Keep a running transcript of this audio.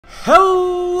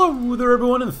Hello there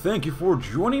everyone, and thank you for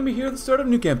joining me here at the start of a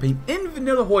new campaign in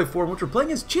Vanilla Hoi 4, in which we're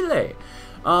playing as Chile.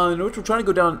 In which we're trying to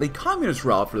go down the communist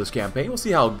route for this campaign. We'll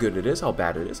see how good it is, how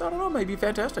bad it is. I don't know, maybe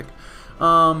fantastic.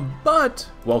 But,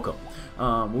 welcome.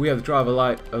 We have the Trial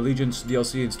of Allegiance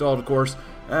DLC installed, of course.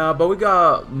 But we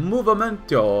got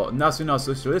Movimento Nacional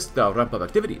Socialista ramp up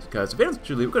activities, because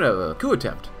eventually we're going to have a coup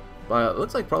attempt. It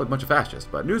looks like probably a bunch of fascists,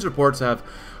 but news reports have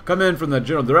come in from the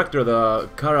General Director of the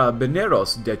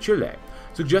Carabineros de Chile,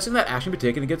 suggesting that action be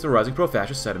taken against the rising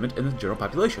pro-fascist sentiment in the general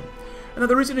population, and that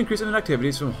the recent increase in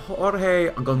activities from Jorge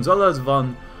González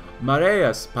von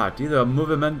Marea's party, the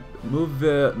Movimiento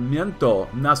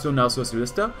Nacional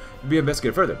Socialista, be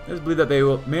investigated further. It is believed that they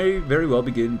may very well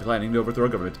begin planning to overthrow our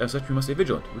government. As such, we must stay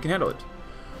vigilant. We can handle it.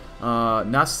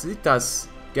 Nasitas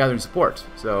gathering support,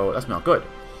 so that's not good.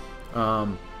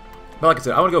 But like I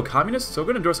said, I want to go communist, so we're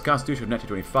going to endorse the Constitution of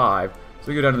 1925. So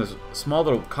we go down to this small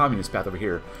little communist path over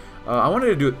here. I wanted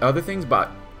to do other things, but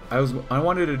I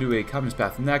wanted to do a communist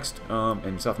path next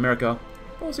in South America.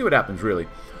 We'll see what happens, really.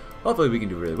 Hopefully we can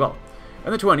do really well.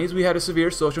 In the 20s, we had a severe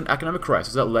social and economic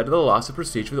crisis that led to the loss of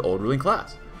prestige for the old ruling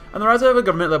class, and the rise of a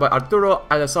government led by Arturo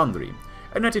Alessandri.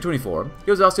 In 1924,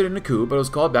 he was ousted in a coup, but was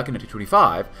called back in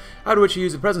 1925, after which he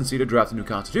used the presidency to draft a new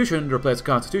constitution to replace the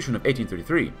Constitution of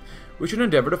 1833. We should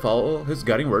endeavor to follow his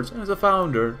guiding words as a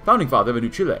founding father of a new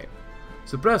Chile.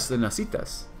 Suppress the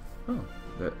Nasitas. Oh,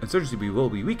 the insurgency will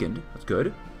be weakened. That's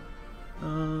good.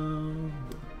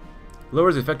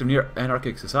 Lowers the effect of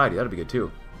near-anarchic society. That'll be good,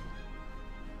 too.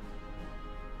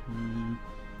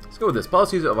 Let's go with this.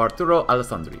 Policies of Arturo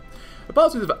Alessandri. The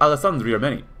policies of Alessandri are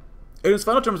many. And his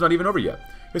final term is not even over yet.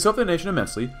 He has helped the nation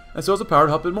immensely, and so has the power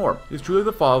to help it more. He is truly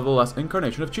the father of the last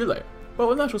incarnation of Chile. But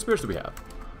what national spirits do we have?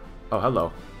 Oh,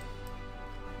 hello.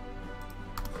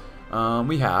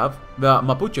 We have the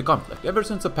Mapuche conflict. Ever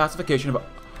since the pacification of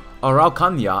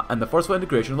Araucania and the forceful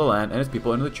integration of the land and its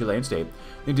people into the Chilean state,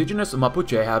 the indigenous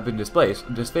Mapuche have been displaced,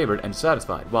 disfavored, and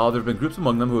dissatisfied. While there have been groups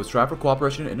among them who have strived for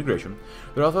cooperation and integration,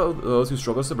 there are also those who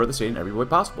struggle to subvert the state in every way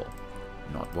possible.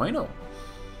 Not bueno.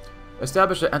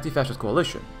 Establish an anti-fascist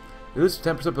coalition. Use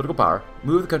 10% political power.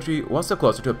 Move the country one step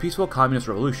closer to a peaceful communist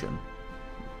revolution.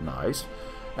 Nice.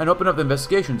 And open up the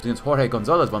investigations against Jorge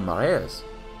González von Mareas.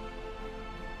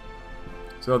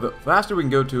 So the faster we can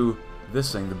go to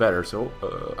this thing, the better. So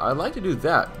I'd like to do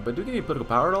that. But do we get any political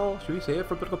power at all? Should we save it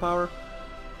for political power?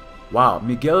 Wow.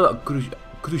 Miguel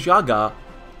Cruzaga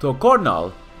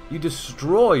Tocornal. You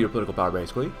destroy your political power,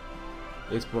 basically.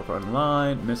 They support for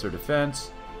online. Minister of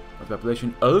Defense.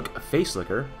 Population. Oak Face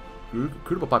Licker.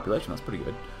 Recruitable population. That's pretty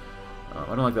good.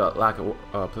 I don't like the lack of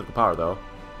political power, though.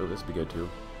 Oh, this would be good, too.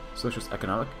 Socialist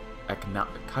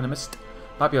economist.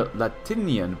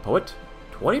 Latinian poet.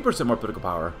 20% more political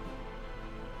power.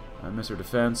 Mr.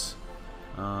 Defense.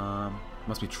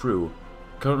 Must be true.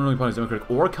 Current ruling party is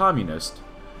democratic or communist.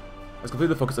 Has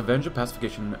completed the focus of avenge and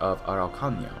pacification of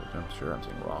Araucania. I'm sure I'm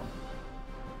saying wrong.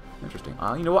 Interesting.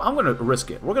 You know what? I'm going to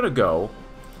risk it. We're going to go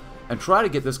and try to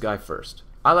get this guy first.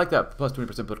 I like that plus 20%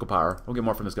 political power. We'll get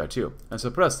more from this guy too. And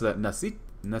suppress the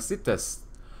Nasistas.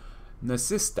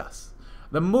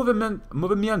 The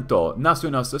Movimiento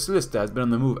Nacional Socialista has been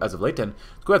on the move as of late, and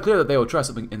it's quite clear that they will try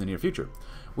something in the near future.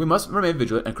 We must remain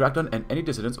vigilant and crack down on any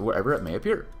dissidents wherever it may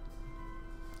appear.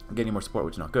 I'm getting more support,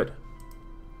 which is not good.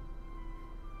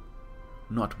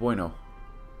 Not bueno.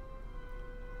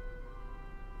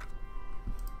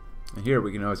 And here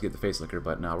we can always get the face licker,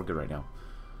 but no, we're good right now.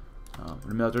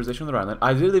 Militarization of the Rhineland.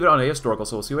 I did leave it on ahistorical,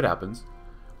 so we'll see what happens.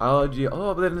 Ideology.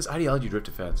 Oh, but then this ideology drift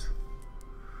defense.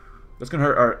 That's gonna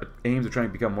hurt our aims of trying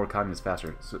to become more communist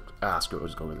faster. So, screw it. We'll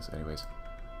just go with this anyways.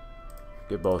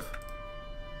 Get both.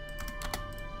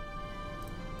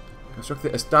 Construct the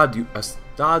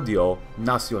Estadio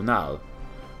Nacional.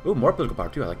 Ooh, more political power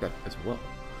too. I like that as well.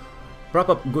 Prop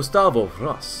up Gustavo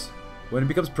Ross. When he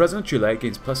becomes president of Chile,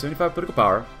 gains plus 75 political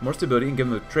power, more stability, and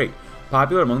given the trait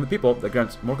popular among the people that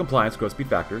grants more compliance, growth speed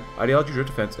factor, ideology drift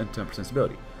defense, and 10%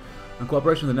 stability. And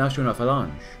cooperation with the National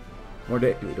Phalange. More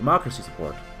democracy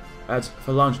support. Adds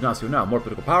Phalange Nacional, more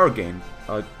political power gain,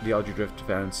 ideology drift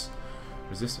defense,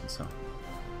 resistance, huh?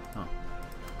 Oh.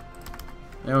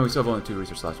 And we still have only 2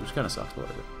 research slots, which kind of sucks, but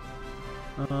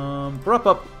whatever. Prop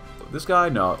up this guy?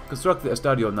 No. Construct the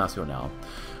Estadio Nacional.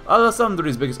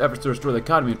 Alessandri's biggest efforts to restore the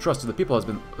economy and trust of the people has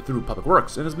been through public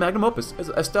works, and his magnum opus is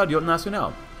Estadio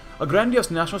Nacional, a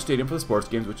grandiose national stadium for the sports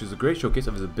games, which is a great showcase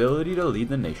of his ability to lead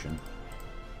the nation.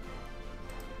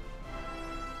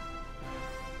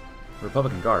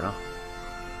 Republican Guard, huh?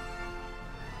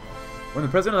 When the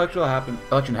presidential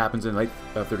election happens in late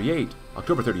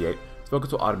October 38, its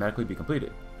focus will automatically be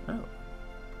completed. Oh.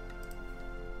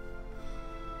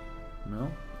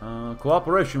 No?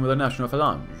 Cooperation with the National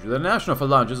Phalange. The National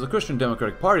Phalange is a Christian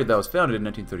Democratic Party that was founded in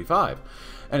 1935,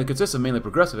 and it consists of mainly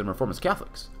progressive and reformist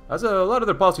Catholics. As a lot of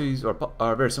their policies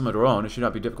are very similar to our own, it should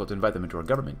not be difficult to invite them into our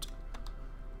government.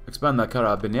 Expand the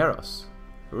Carabineros.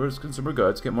 Whereas consumer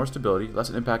goods get more stability, less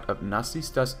impact of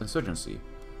Nazistas insurgency.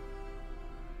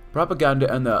 Propaganda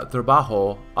en the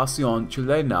Trabajo, Acción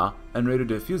Chilena, and Radio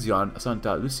Difusión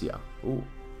Santa Lucia. Ooh.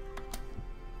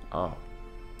 Oh.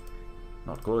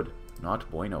 Not good.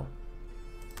 Not bueno.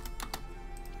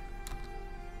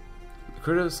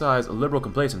 Criticize liberal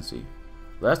complacency.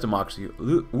 Less democracy,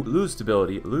 lose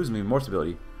stability, lose me more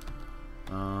stability.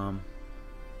 We're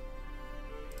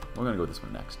gonna go with this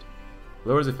one next.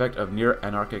 Lowers the effect of near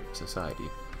anarchic society.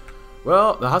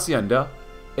 Well, the Hacienda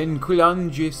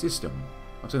Inquilange system.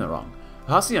 I'm saying that wrong.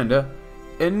 The Hacienda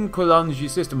Inquilange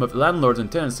system of landlords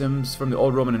and tenants stems from the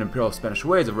old Roman and Imperial Spanish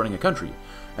ways of running a country,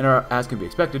 and are, as can be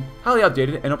expected, highly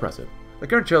outdated and oppressive. The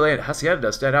current Chilean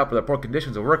hacienda stand out for their poor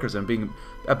conditions of workers and being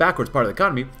a backwards part of the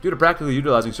economy due to practically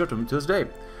utilizing serfdom to this day.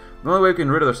 The only way we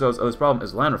can rid ourselves of this problem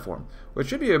is land reform, which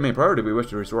should be a main priority if we wish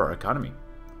to restore our economy.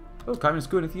 Oh, communist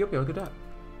coup in Ethiopia, look at that.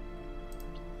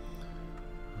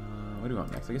 What do we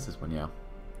want next? I guess this one, yeah.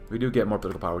 We do get more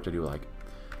political power, which I do like.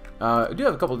 We do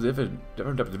have a couple of different types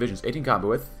of divisions. 18 combat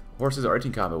width. Horses are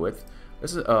 18 combat width.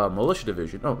 This is a militia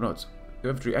division. Oh, no, it's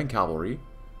infantry and cavalry.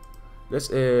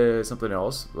 This is something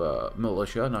else.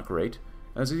 Militia, not great.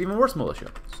 And this is even worse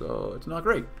militia, so it's not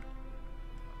great.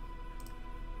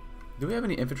 Do we have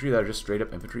any infantry that are just straight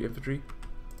up infantry?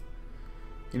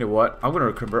 You know what? I'm going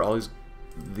to convert all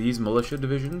these militia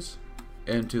divisions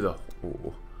into the...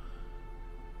 Ooh.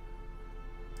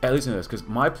 At least in this, because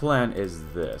my plan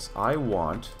is this. I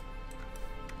want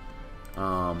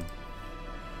to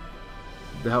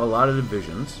have a lot of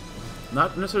divisions.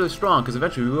 Not necessarily strong, because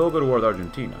eventually we will go to war with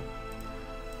Argentina.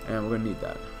 And we're going to need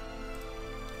that.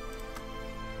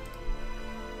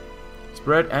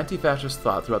 Spread anti-fascist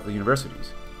thought throughout the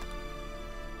universities.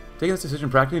 Taking this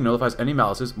decision practically nullifies any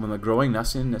malices when the growing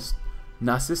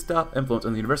Nazista influence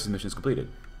on the university's mission is completed.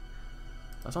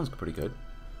 That sounds pretty good.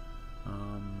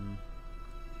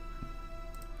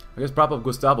 I guess Papa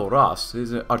Gustavo Ross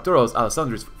is Arturo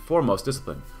Alessandri's foremost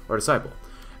discipline, or disciple,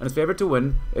 and his favorite to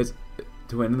win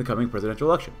in the coming presidential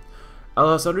election.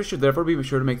 Alessandri should therefore be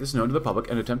sure to make this known to the public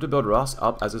and attempt to build Ross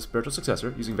up as a spiritual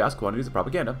successor using vast quantities of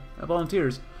propaganda and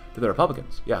volunteers to the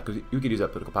Republicans. Yeah, because you could use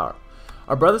that political power.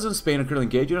 Our brothers in Spain are currently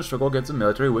engaged in a struggle against the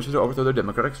military who wishes to overthrow their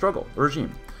democratic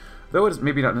regime. Though it is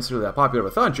maybe not necessarily that popular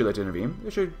of a thought in Chile to intervene,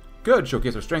 it could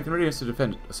showcase our strength and readiness to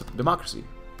defend democracy.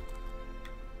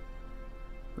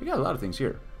 We got a lot of things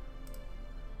here.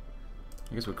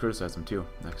 I guess we'll criticize them too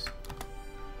next.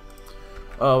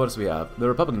 What else do we have? The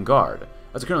Republican Guard.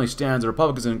 As it currently stands, the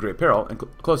Republic is in great peril and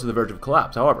close to the verge of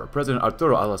collapse. However, President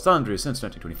Arturo Alessandri, since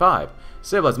 1925,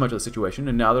 stabilized much of the situation,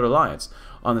 and now their reliance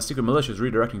on the secret militias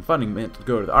redirecting funding meant to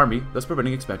go to the army, thus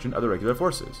preventing expansion of the regular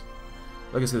forces.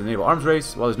 Legacy of the naval arms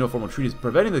race. While there's no formal treaties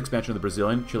preventing the expansion of the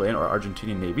Brazilian, Chilean, or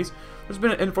Argentinian navies, there's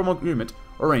been an informal agreement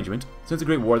or arrangement since the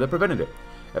Great War that prevented it.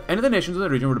 If any of the nations in the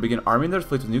region were to begin arming their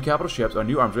fleets with new capital ships, a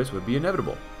new arms race would be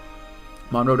inevitable.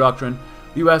 Monroe Doctrine.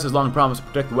 The U.S. has long promised to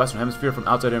protect the Western Hemisphere from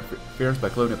outside interference by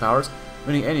colonial powers,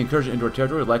 meaning any incursion into our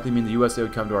territory would likely mean the USA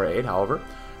would come to our aid. However,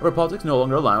 if our politics no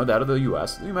longer align with that of the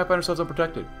U.S., then we might find ourselves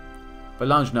unprotected.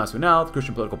 Phalange Nacional, the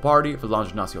Christian political party,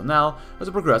 Phalange Nacional, was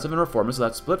a progressive and reformist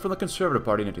that split from the Conservative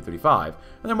Party in 1935,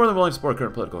 and they're more than willing to support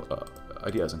current political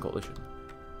ideas and coalition.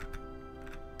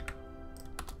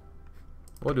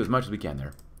 We'll do as much as we can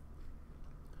there.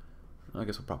 I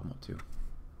guess we'll prop them up too.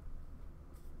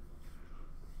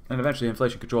 And eventually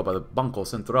inflation controlled by the Banco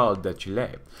Central de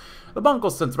Chile. The Banco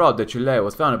Central de Chile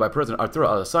was founded by President Arturo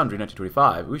Alessandri in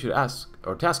 1925. We should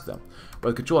task them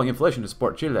with controlling inflation to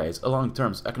support Chile's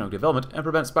long-term economic development and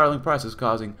prevent spiraling prices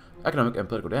causing economic and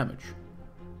political damage.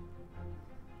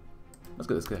 Let's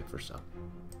get this guy first up.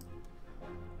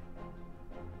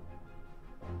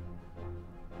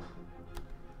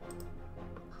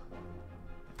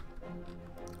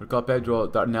 Recall Pedro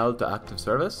Darnell to active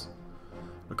service.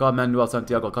 Recall Manuel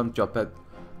Santiago Concha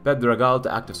Pedregal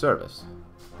to active service.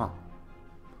 Huh.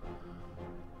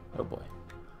 Oh boy.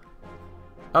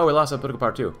 Oh, we lost our political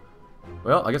power too.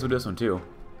 Well, I guess we'll do this one too.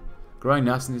 Growing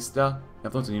Nazista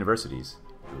influence in universities.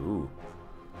 Ooh.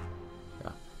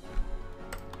 Yeah.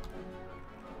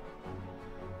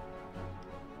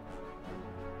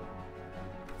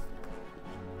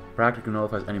 Practically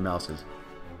nullifies any malices.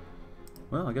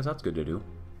 Well, I guess that's good to do.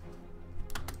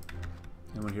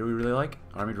 Anyone here we really like?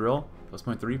 Army drill, plus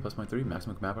 0.3, plus 0.3,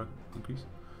 maximum map increase.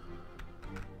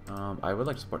 I would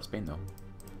like to support Spain though.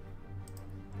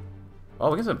 Oh,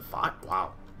 we can send 5.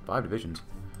 Wow, 5 divisions.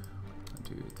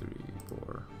 2, 3,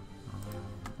 4.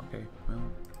 Okay, well,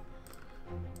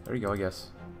 there you go, I guess.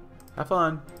 Have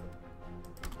fun.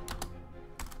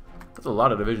 That's a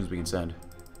lot of divisions we can send.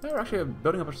 Yeah, we're actually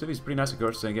building up our cities pretty nice, of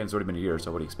course. And again, it's already been a year,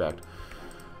 so what do you expect?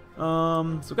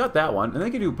 So we got that one. And then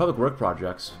you can do public work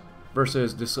projects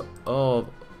versus this of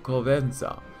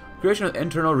Covenza. Creation of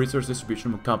internal resource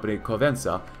distribution company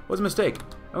Covenza was a mistake,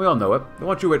 and we all know it. The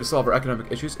one true way to solve our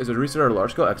economic issues is to restart our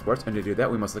large-scale exports, and to do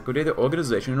that, we must liquidate the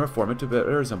organization and reform it to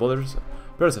better resemble their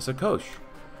predecessor Koch.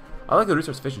 I like the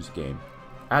resource efficiency game.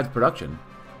 Adds production.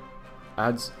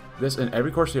 Adds this in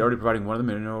every core state already providing one of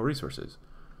the mineral resources.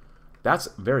 That's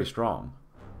very strong.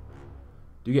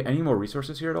 Do you get any more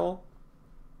resources here at all?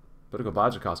 Political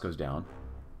budget cost goes down.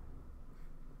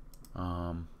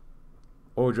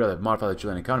 Or would you rather modify the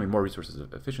Chilean economy? More resources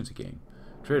of efficiency gain.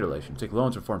 Trade relations. Take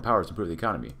loans from foreign powers to improve the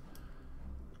economy.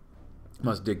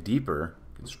 Must dig deeper.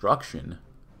 Construction.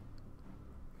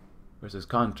 Versus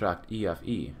contract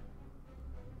EFE.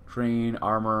 Train,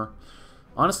 armor.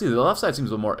 Honestly, the left side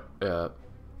seems a little more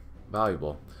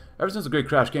valuable. Ever since the Great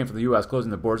Crash came from the U.S.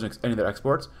 closing their borders and ending their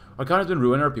exports, our economy has been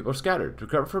ruined and our people are scattered. To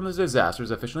recover from this disaster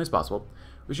as efficiently as possible,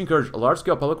 we should encourage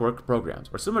large-scale public work programs,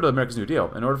 or similar to America's New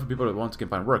Deal, in order for people to once again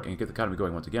find work and get the economy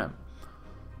going once again.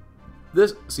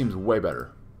 This seems way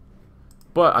better.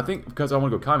 But I think because I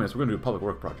want to go communist, we're going to do public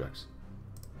work projects.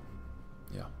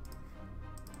 Yeah.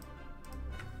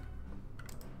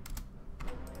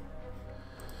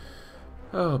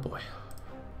 Oh boy.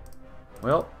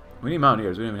 Well, we need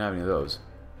mountaineers. We don't even have any of those.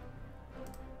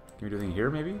 Can we do anything here,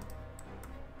 maybe?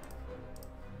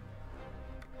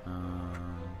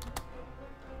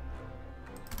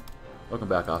 Welcome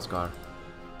back, Oscar.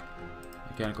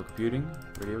 Mechanical computing.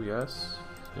 Radio, yes.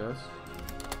 Yes.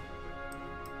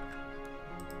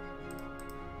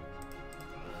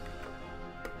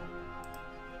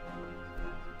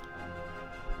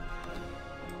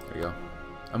 There you go.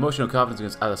 Emotional confidence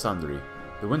against Alessandri.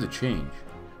 The winds of change.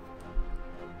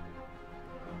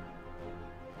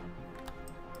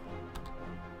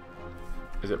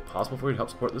 Is it possible for you to help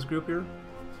support this group here?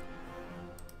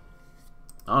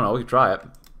 I don't know, we could try it.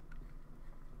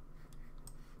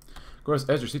 Of course,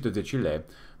 Ejército de Chile,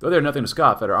 though they are nothing to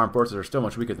scoff at, our armed forces are still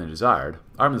much weaker than desired.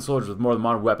 Arming the soldiers with more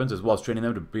modern weapons, as well as training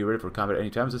them to be ready for combat at any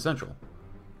time, is essential.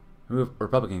 Remove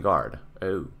Republican Guard.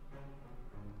 Oh.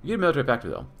 You get a military factor,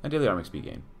 though, and daily arming speed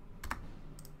gain.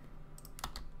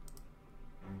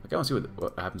 I want to see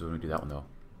what happens when we do that one, though.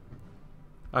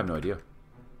 I have no idea.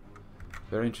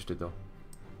 Very interested, though.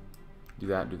 Do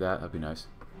that, that'd be nice.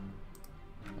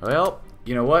 Well,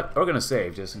 you know what? We're gonna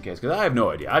save just in case, because I have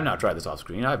no idea. I've not tried this off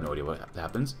screen. I have no idea what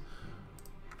happens.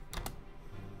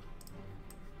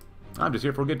 I'm just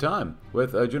here for a good time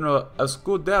with General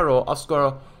Escudero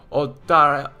Oscar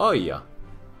Otaoya.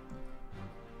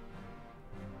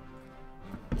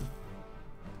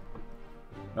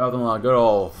 Nothing like good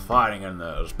old fighting in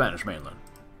the Spanish mainland.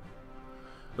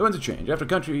 The winds of change. After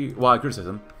countrywide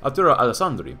criticism, Arturo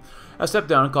Alessandri has stepped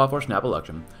down and called for a snap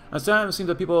election. And this time it seems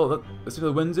that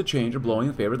the winds of change are blowing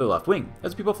in favor of the left wing,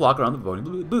 as people flock around the voting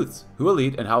booths. Who will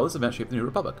lead and how will this event shape the new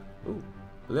republic? Ooh.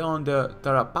 Leon de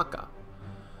Tarapaca.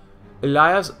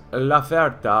 Elias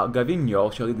Laferta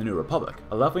Gaviño shall lead the new republic.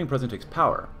 A left-wing president takes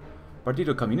power.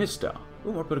 Partido Comunista.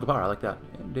 Ooh, more political power, I like that.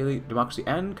 And daily democracy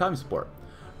and communist support.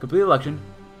 Complete election.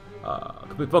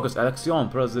 Complete focus.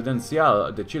 Elección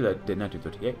Presidencial de Chile de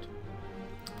 1938.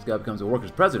 This guy becomes a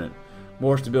workers' president.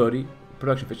 More stability,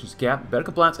 production efficiency cap, better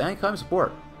compliance, and communist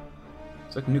support.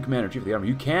 It's like the new commander-in-chief of the army.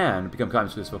 You can become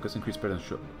communist with this focus, increase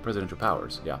presidential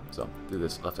powers. Yeah, so do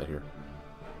this left side here.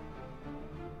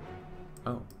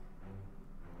 Oh.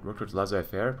 Work towards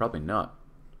laissez-faire? Probably not.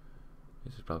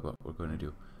 This is probably what we're going to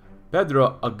do.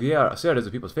 Pedro Aguirre Cerda is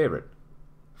the people's favorite.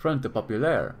 Frente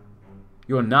Populaire.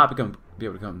 You will not be able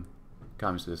to become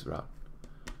communist to this route.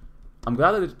 I'm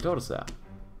glad that they told us that.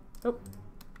 Oh.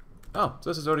 Oh, so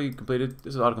this is already completed.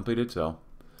 This is auto-completed, so...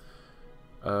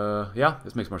 yeah,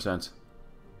 this makes more sense.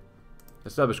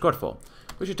 Establish Corfo.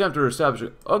 We should attempt to establish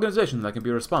an organization that can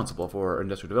be responsible for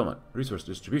industrial development, resource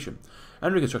distribution,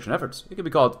 and reconstruction efforts. It can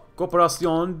be called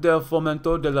Cooperación de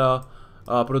Fomento de la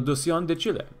Producción de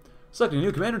Chile. Selecting a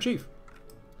new commander-in-chief.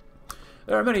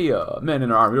 There are many men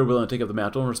in our army who are willing to take up the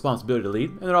mantle and responsibility to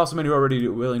lead, and there are also many who are already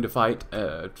willing to fight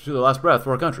to the last breath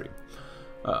for our country.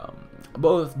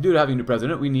 Both due to having a new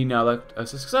president, we need now elect a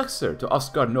successor to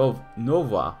Oscar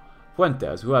Nova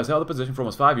Fuentes, who has held the position for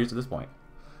almost 5 years at this point.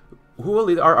 Who will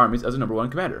lead our armies as the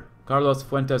 #1 commander? Carlos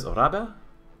Fuentes Orabe?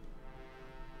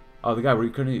 Oh, the guy we're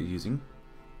currently using.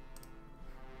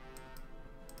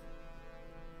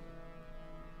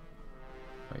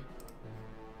 Wait.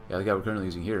 Yeah, the guy we're currently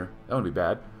using here. That wouldn't be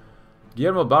bad.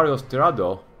 Guillermo Barrios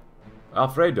Tirado.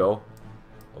 Alfredo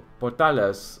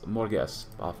Portales Morgues.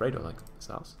 Alfredo, like his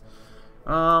house.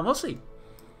 We'll see.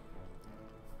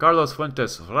 Carlos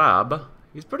Fuentes Rab.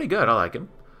 He's pretty good. I like him.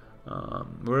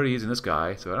 We're already using this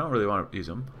guy, so I don't really want to use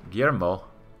him. Guillermo.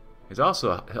 He's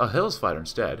also a Hills fighter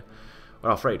instead. Or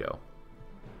Alfredo.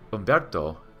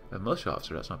 Umberto. A militia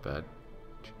officer. That's not bad.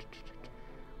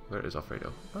 Where is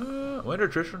Alfredo? Winter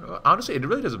attrition. Honestly, it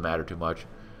really doesn't matter too much.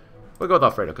 We'll go with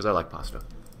Alfredo because I like pasta.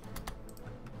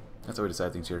 That's how we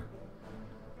decide things here.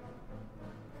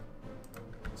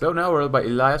 So now we're by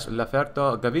Elias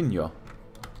Laferto Gavino.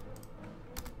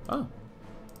 Oh.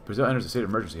 Brazil enters a state of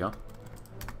emergency, huh?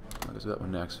 I'll do that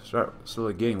one next. Start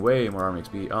slowly gaining way more army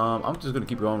XP. I'm just going to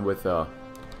keep going with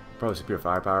probably superior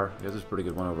firepower. Yeah, this is a pretty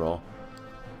good one overall.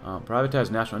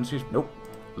 Privatize national industries. Nope.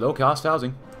 Low cost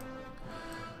housing.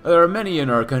 There are many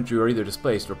in our country who are either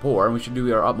displaced or poor, and we should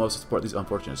do our utmost to support these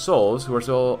unfortunate souls who are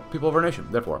still people of our nation.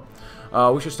 Therefore,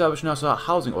 we should establish national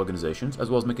housing organizations,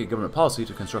 as well as make a government policy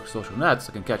to construct social nets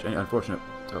that can catch any unfortunate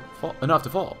enough to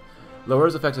fall.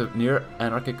 Lowers the effects of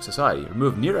near-anarchic society.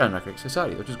 Remove near-anarchic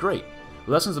society, which is great.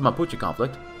 Lessons of Mapuche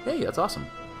conflict. Hey, that's awesome.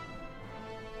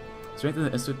 Strengthen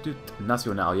the Institut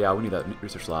Nacional. Yeah, we need that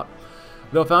research slot.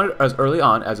 Though founded as early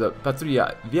on as a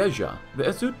Patria Vieja, the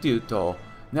Instituto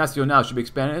Nacional should be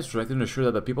expanded and strengthened to ensure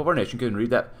that the people of our nation can read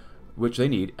that which they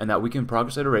need, and that we can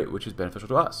progress at a rate which is beneficial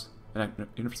to us. And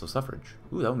universal suffrage.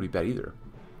 Ooh, that wouldn't be bad either.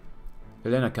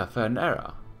 Elena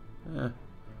Cafanera.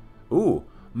 Ooh,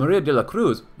 Maria de la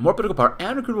Cruz. More political power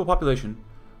and recruitable population,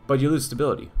 but you lose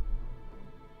stability.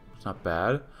 It's not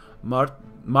bad.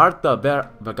 Marta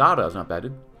Vergara is not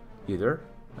bad either.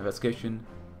 Investigation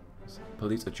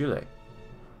Police of Chile.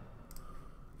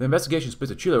 The investigation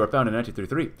police of Chile were founded in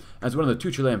 1933 as one of the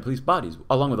two Chilean police bodies,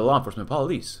 along with the law enforcement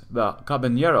police, the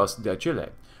Carabineros de Chile.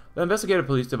 The investigative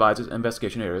police divides its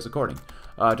investigation areas according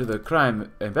to the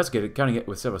crime investigated, counting it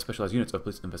with several specialized units of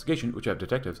police investigation, which have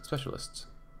detective specialists.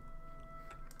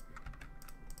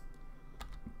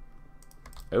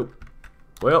 Oh.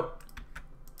 Well.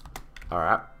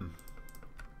 Alright.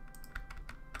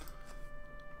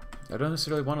 I don't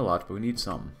necessarily want a lot, but we need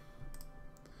some.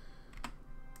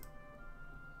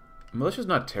 Militia's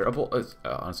not terrible.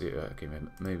 Honestly, okay,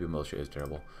 maybe militia is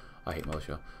terrible. I hate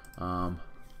militia. I'm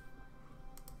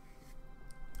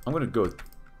going to go with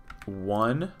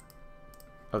one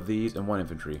of these and one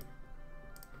infantry.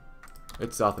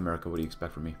 It's South America. What do you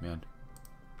expect from me, man?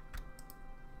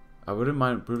 I wouldn't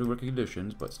mind improving working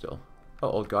conditions, but still. Oh,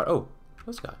 old guard. Oh,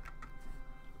 this guy.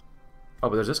 Oh,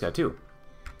 but there's this guy, too.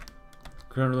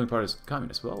 Current ruling party is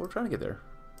communist. Well, we're trying to get there.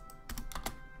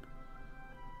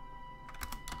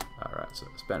 Alright, so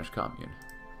Spanish Commune.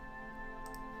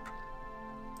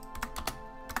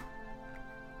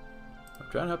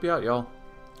 I'm trying to help you out, y'all.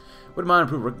 Wouldn't mind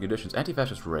improved working conditions.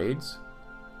 Anti-fascist raids.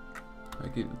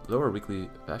 Make it lower weekly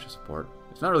fascist support.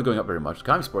 It's not really going up very much.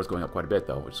 Communist support is going up quite a bit,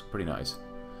 though, which is pretty nice.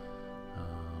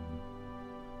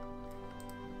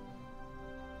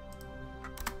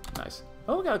 Nice.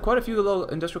 Oh, we got quite a few little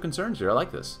industrial concerns here. I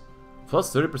like this.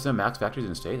 Plus 30% max factories in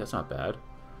the state. That's not bad.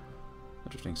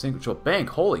 Interesting. Single control bank.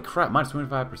 Holy crap. Minus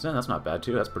 25%. That's not bad,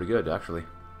 too. That's pretty good, actually.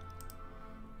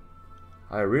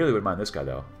 I really wouldn't mind this guy,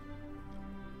 though.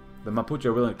 The Mapuche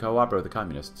are willing to cooperate with the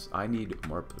communists. I need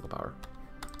more political power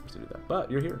to do that. But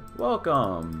you're here.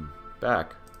 Welcome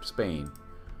back to Spain.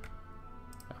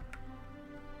 Yeah.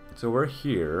 So we're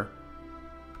here.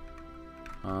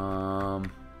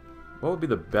 What would be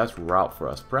the best route for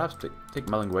us? Perhaps take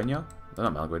Malangueña? No,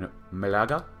 not Malangueña.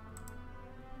 Malaga?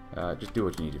 Just do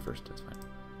what you need to first. That's fine.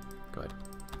 Go ahead.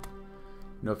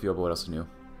 No fuel, but what else is new?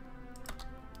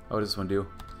 Oh, what does this one do?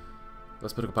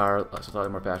 Less political power,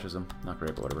 slightly more fascism. Not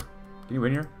great, but whatever. Can you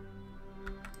win here?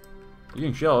 You're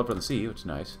getting shelled from the sea, which is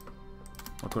nice.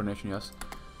 More coordination, yes.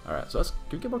 Alright, so let's...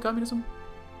 Can we get more communism?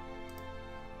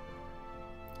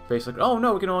 Facelicker. Oh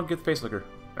no, we can only get the facelicker.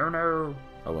 Oh no.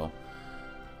 Oh well.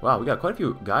 Wow, we got quite a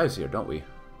few guys here, don't we?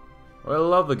 I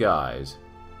love the guys.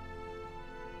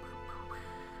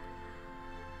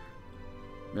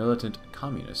 Militant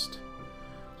communist.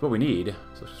 That's what we need.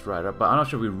 So let's just write up. But I'm not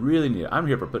sure if we really need it. I'm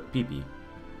here for PP.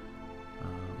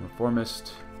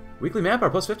 Reformist. Weekly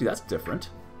manpower plus 50. That's different.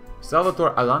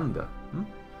 Salvatore Alanda.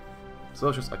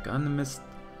 Socialist economist.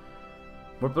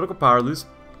 More political power. Lose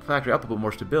factory output, but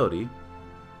more stability.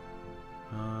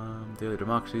 Daily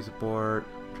democracy support.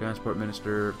 Transport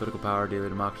minister. Political power. Daily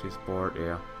democracy support.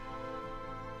 Yeah.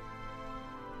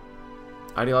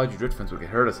 Ideology drift fence would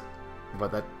hurt us.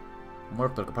 But that more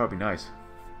political power would be nice.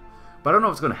 But I don't know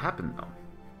what's going to happen though.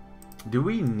 Do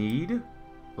we need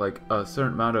like a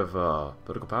certain amount of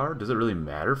political power? Does it really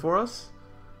matter for us?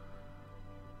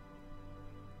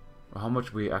 how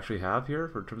much we actually have here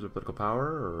for terms of political power,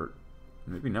 or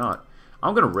maybe not.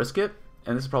 I'm gonna risk it,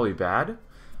 and this is probably bad.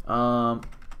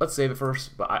 Let's save it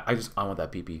first, but I want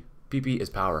that PP. PP is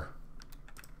power.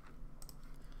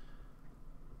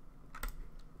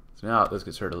 So now this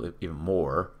gets started even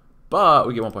more, but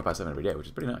we get 1.57 every day, which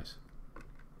is pretty nice.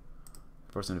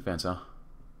 Force in defense, huh?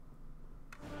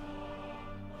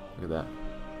 Look at that.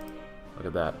 Look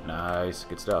at that. Nice.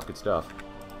 Good stuff. Good stuff.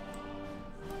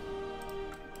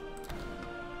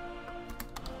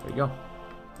 There you go.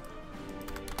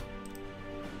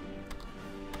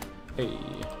 Hey.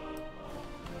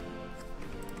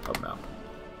 Up now.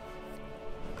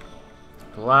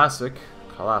 Classic.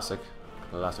 Classic.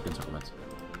 Classic encirclements.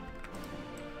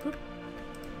 Boop.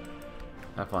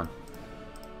 Have fun.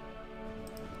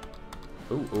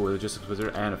 Ooh, logistics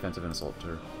wizard and offensive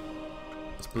insulter.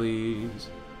 Yes, please.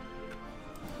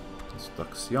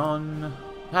 Destruction.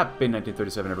 Happy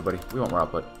 1937, everybody. We want more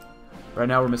output. Right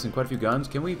now, we're missing quite a few guns.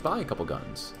 Can we buy a couple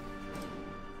guns?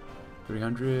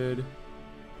 300.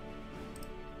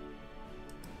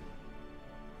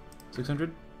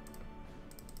 600?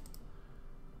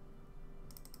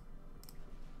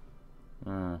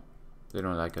 Oh, they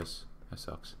don't like us. That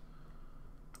sucks.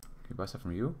 Can we buy stuff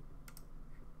from you?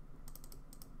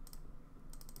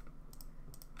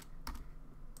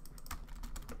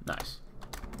 Nice.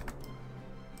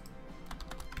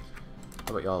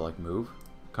 How about y'all, like, move?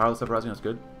 Carlos uprising, that's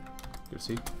good. Good to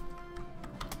see.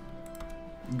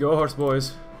 Go, horse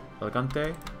boys.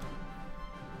 Alicante.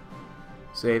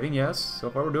 Saving, yes. So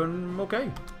far we're doing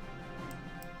okay.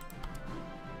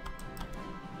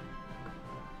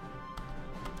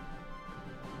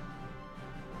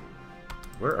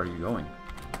 Where are you going?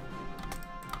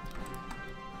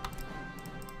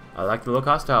 I like the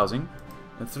low-cost housing.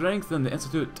 And strengthen the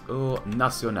Instituto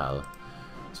Nacional.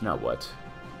 So now what?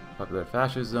 Popular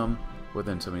fascism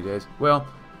within so many days. Well,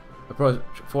 approach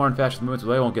foreign fascist movements,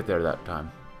 well, they won't get there that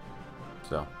time.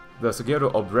 So, the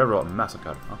Seguero Obrero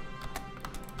massacre, huh?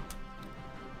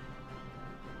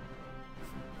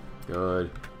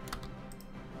 Good.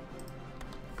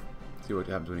 See what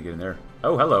happens when you get in there.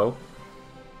 Oh, hello.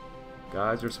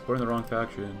 Guys, you're supporting the wrong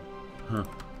faction. Huh.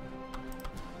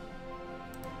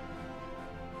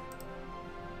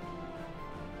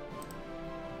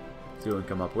 See what we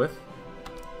come up with.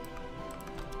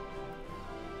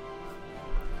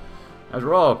 As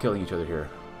we're all killing each other here.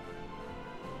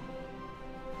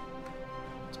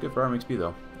 It's good for our XP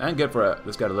though. And good for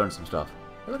this guy to learn some stuff.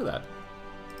 Hey, look at that.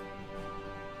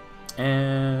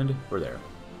 And we're there.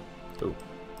 Ooh.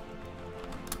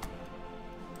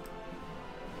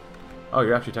 Oh,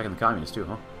 you're actually attacking the communists too,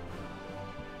 huh?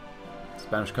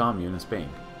 Spanish commune in Spain.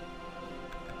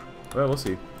 Well, we'll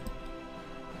see.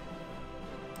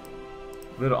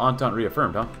 Little Entente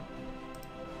reaffirmed, huh?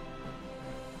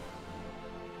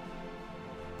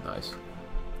 Nice.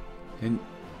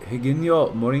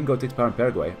 Higinio Moringo takes power in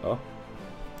Paraguay. Oh.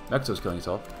 Mexico's killing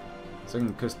itself.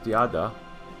 Second Cristiada.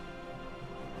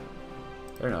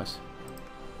 Very nice.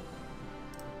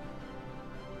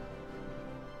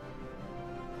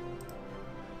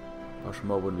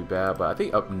 Oshimo wouldn't be bad, but I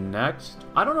think up next...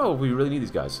 I don't know if we really need these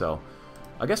guys, so...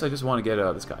 I guess I just want to get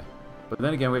this guy. But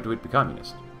then again, we have to wait to be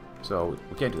communist. So,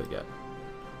 we can't do that yet.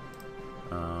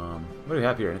 What do we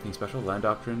have here? Anything special? Land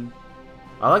Doctrine?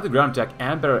 I like the ground attack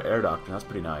and better air doctrine. That's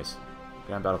pretty nice.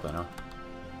 Grand battle plan, huh?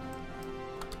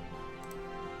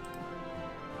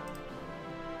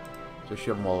 Just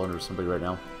shove them all under somebody right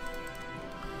now.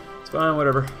 It's fine,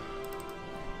 whatever.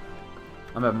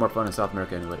 I'm having more fun in South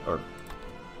America anyway. Or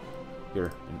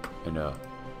here, in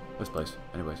this place.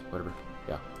 Anyways, whatever.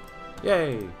 Yeah.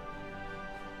 Yay!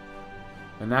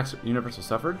 Enact universal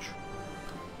suffrage.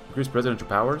 Increase presidential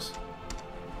powers.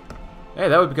 Hey,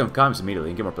 that would become communist immediately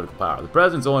and give more political power. The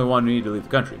president's the only one who needs to leave the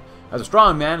country. As a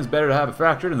strong man, it's better to have a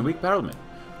fractured and weak parliament.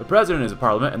 The president is a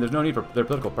parliament, and there's no need for their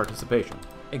political participation.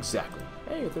 Exactly.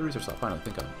 Hey, if the research stop, finally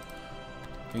think on it.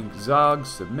 King Zog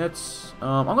submits.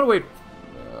 I'm gonna wait.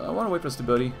 I want to wait for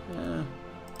stability.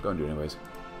 Go and do it anyways.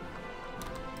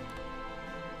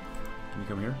 Can you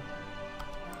come here?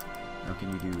 Now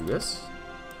can you do this?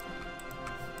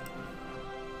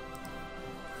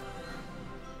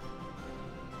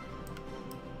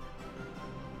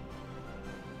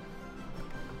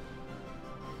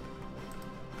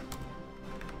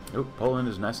 Nope, Poland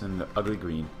is nice and ugly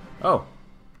green. Oh,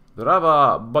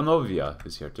 Drava Bonovia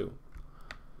is here too.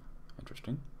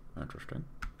 Interesting, interesting.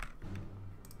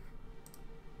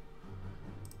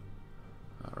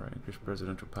 Alright, increase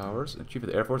presidential powers. And Chief of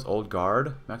the Air Force, Old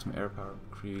Guard. Maximum air power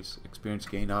increase. Experience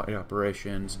gain out air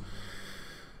operations.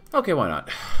 Okay, why not?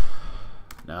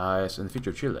 Nice. In the future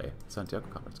of Chile. Santiago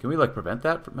Conference. Can we, like, prevent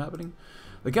that from happening?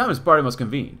 The Communist Party must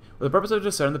convene, with the purpose of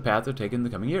deciding the path to take in the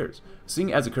coming years.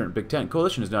 Seeing as the current Big Ten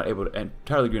coalition is not able to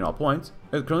entirely agree on all points,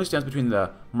 it currently stands between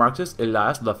the Marxist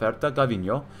Elias Laferta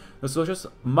Gavino, the Socialist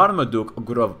Marmaduke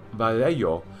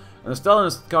Grovallejo, and the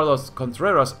Stalinist Carlos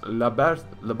Contreras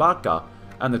Labarca,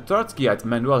 and the Trotskyite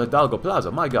Manuel Hidalgo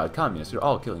Plaza. My god, communists, you're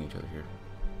all killing each other here.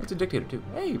 It's a dictator, too.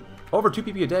 Hey, over 2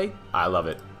 PP a day? I love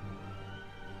it.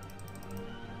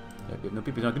 No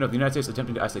PP is not good enough. The United States is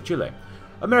attempting to isolate Chile.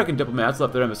 American diplomats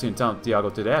left their embassy in Santiago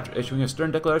today after issuing a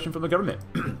stern declaration from the government.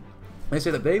 They say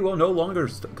that they will no longer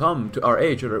come to our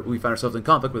aid should we find ourselves in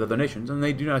conflict with other nations, and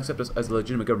they do not accept us as the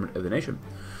legitimate government of the nation.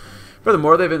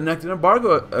 Furthermore, they've enacted an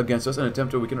embargo against us in an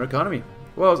attempt to weaken our economy.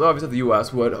 Well, it's obvious that the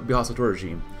U.S. would be hostile to our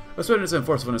regime. The swiftness and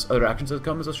forcefulness of their actions has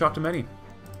come as a shock to many.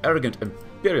 Arrogant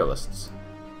imperialists.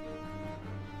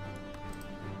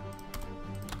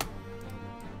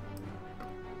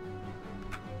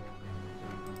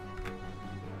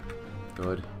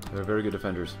 Good. They're very good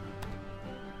defenders.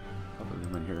 I'll put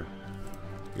them in here.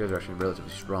 You guys are actually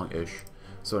relatively strong-ish.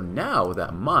 So now, with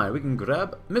that in mind, we can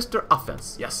grab Mr.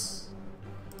 Offense. Yes!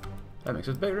 That makes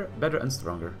us better and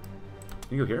stronger.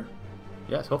 Can you go here?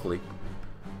 Yes, hopefully.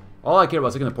 All I care about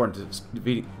is taking the point to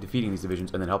defeating these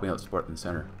divisions and then helping out the support in the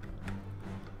center.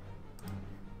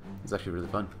 It's actually really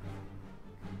fun.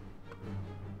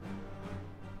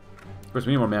 Of course,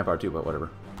 we need more manpower too, but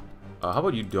whatever. How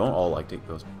about you don't all, like, take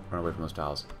those, run away from those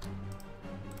tiles?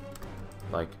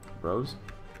 Like, bros?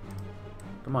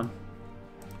 Come on.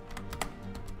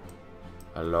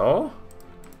 Hello?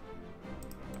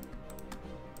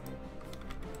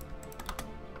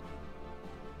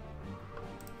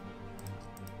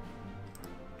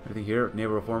 Anything here?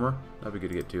 Naval Reformer? That'd be good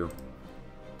to get too.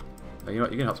 You know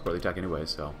what? You can help support the attack anyway,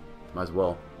 so might as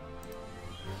well.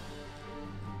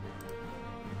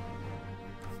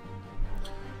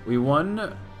 We won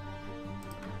the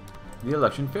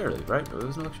election fairly, right? Oh, it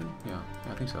was an election? Yeah,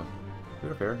 I think so. We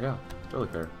were fair, yeah. Totally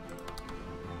fair.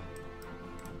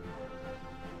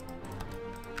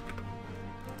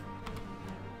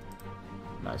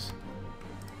 Nice.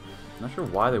 Not sure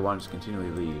why they want to just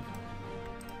continually leave.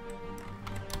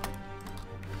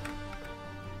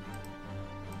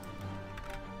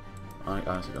 I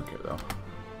honestly don't care, though.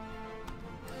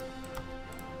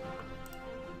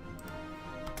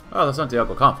 Oh, the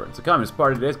Santiago Conference. The Communist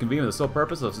Party today is convened with the sole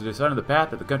purpose of deciding the path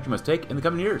that the country must take in the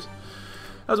coming years,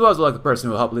 as well as elect the person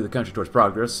who will help lead the country towards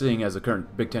progress, seeing as the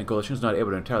current Big Ten coalition is not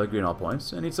able to entirely agree on all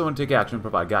points, and needs someone to take action and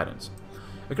provide guidance.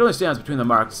 It currently stands between the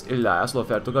Marxist Elias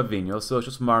Loferto Gavino,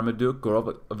 Socialist Marmaduke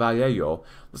Grovallejo,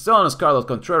 the Stalinist Carlos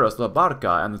Contreras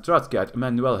Labarca, and the Trotskyite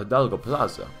Manuel Hidalgo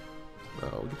Plaza. So,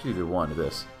 we'll get you either one of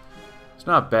this. It's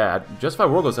not bad.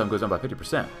 Justified War Goal 7 goes down by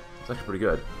 50%. It's actually pretty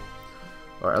good.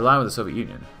 Or align with the Soviet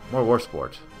Union. More war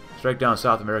support. Strike down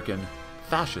South American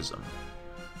fascism.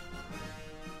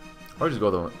 Or just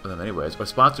go with them anyways. Or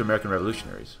sponsor American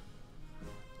revolutionaries.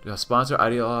 Sponsor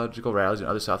ideological rallies in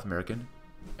other South American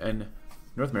and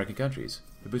North American countries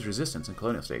to boost resistance in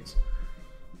colonial states.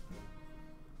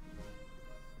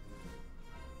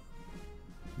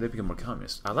 They become more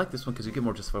communist. I like this one because you get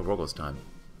more justified war goals time.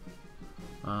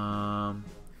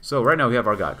 So right now we have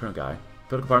our guy, current guy.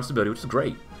 Political power and stability, which is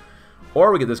great.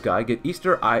 Or we get this guy, get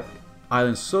Easter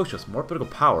Island Socialist, more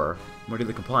political power, more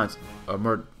daily compliance,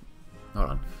 more...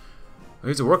 Hold on.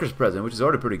 He's a workers' president, which is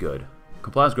already pretty good.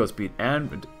 Compliance, growth speed,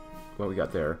 and what we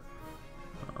got there.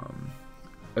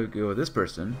 I would go with this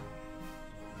person.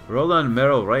 Roland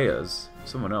Merrill Reyes,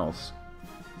 someone else.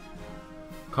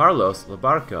 Carlos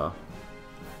Labarca.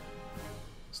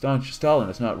 Stalin,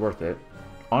 it's not worth it.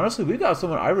 Honestly, we got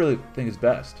someone I really think is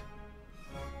best.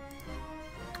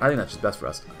 I think that's just best for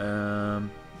us.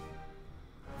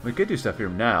 We could do stuff here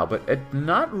now, but it's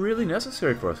not really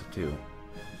necessary for us to.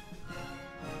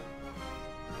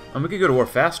 We could go to war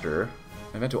faster.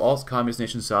 Event to all communist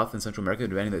nations South and Central America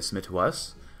demanding they submit to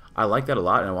us. I like that a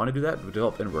lot, and I want to do that. We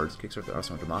develop inwards, kickstart the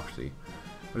arsenal of democracy.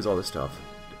 What is all this stuff?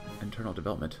 Internal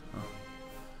development. Oh.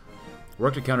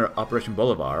 Work to counter Operation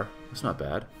Bolivar. That's not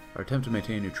bad. Our attempt to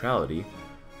maintain neutrality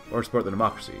or support the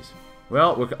democracies.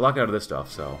 Well, we're locked out of this stuff,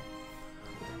 so...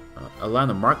 align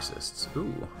the Marxists.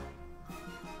 Ooh. Well,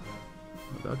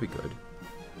 that would be good.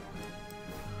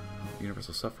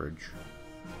 Universal suffrage.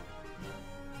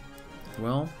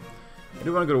 Well, I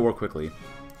do want to go to war quickly.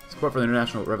 Support for the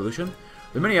international revolution.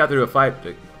 There are many out there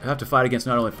who have to fight against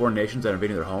not only foreign nations that are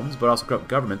invading their homes, but also corrupt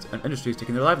governments and industries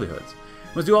taking their livelihoods.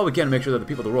 We must do all we can to make sure that the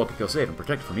people of the world can feel safe and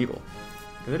protected from evil.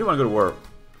 Because I do want to go to war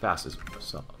fast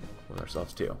with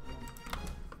ourselves, too.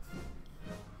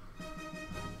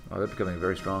 Oh, they're becoming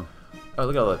very strong. Oh,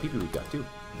 look at all that people we've got, too.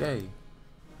 Yay.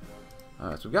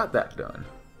 So we got that done.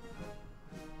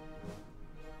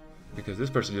 Because this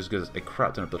person just gives us a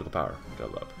crap ton of political power, which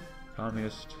I love.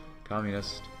 Communist,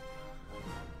 communist.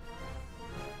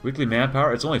 Weekly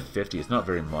manpower, it's only 50, it's not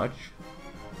very much.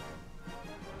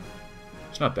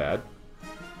 It's not bad.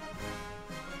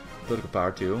 Political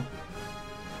power too.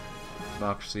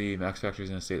 Democracy, max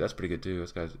factories in a state, that's pretty good too.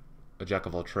 This guy's a jack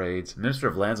of all trades. Minister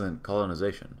of Lands and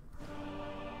Colonization.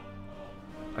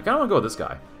 I kinda wanna go with this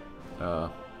guy.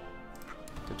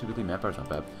 2 weekly manpower's not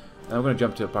bad. And I'm gonna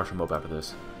jump to partial mob after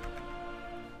this.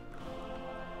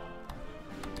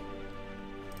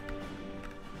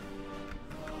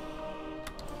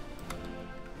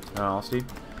 In all honesty,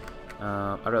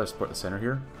 I'd rather support the center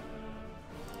here.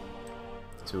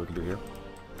 Let's see what we can do here.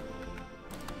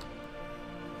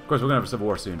 Of course, we're gonna have a civil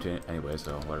war soon, anyway,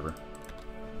 so whatever.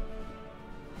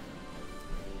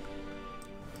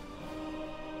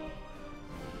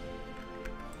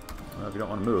 Well, if you don't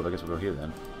want to move, I guess we'll go here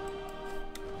then.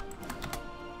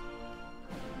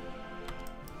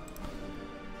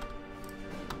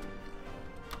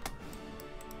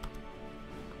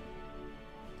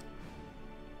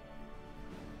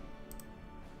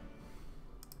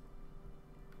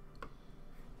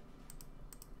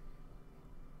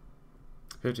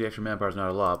 $50 extra manpower is not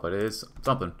a lot, but it is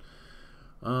something.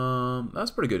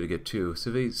 That's pretty good to get too.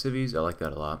 Civies, I like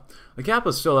that a lot. The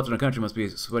capitalists still left in the country must be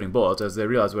sweating bullets as they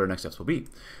realize what our next steps will be. We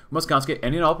must confiscate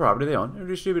any and all property they own and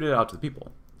distribute it out to the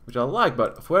people. Which I like,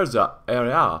 but fuerza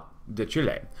area de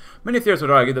Chile. Many theorists would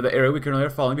argue that the area we currently are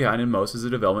falling behind in most is the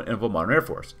development of a modern air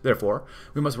force. Therefore,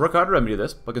 we must work hard to remedy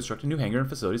this by constructing new hangar and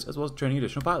facilities as well as training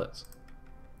additional pilots.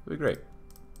 That'd be great.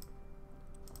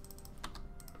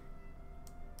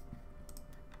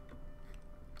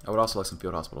 I would also like some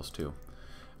field hospitals too.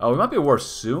 We might be at war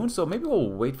soon, so maybe we'll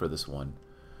wait for this one.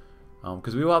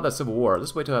 Because we will have that civil war.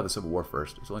 Let's wait till I have the civil war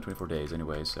first. It's only 24 days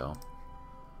anyway, so...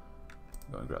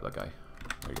 Go and grab that guy.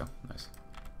 There you go. Nice.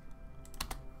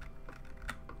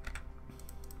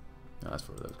 No, that's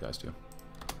for those guys too.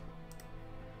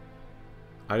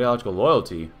 Ideological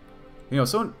loyalty. You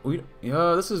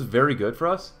know, this is very good for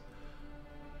us.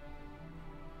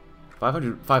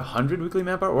 500 weekly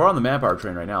manpower? We're on the manpower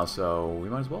train right now, so we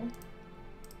might as well.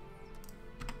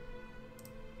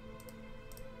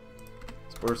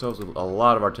 Support ourselves with a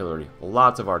lot of artillery.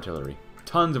 Lots of artillery.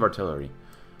 Tons of artillery.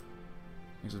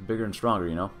 Makes us bigger and stronger,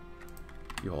 you know?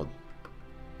 You hold.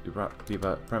 Be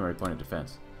a primary point of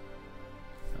defense.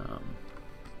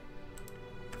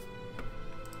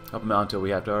 Help them out until we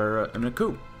have our imminent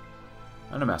coup.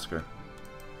 And a massacre.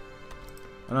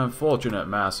 An unfortunate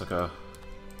massacre.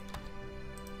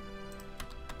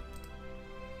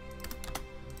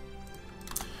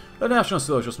 The National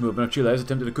Socialist Movement of Chile has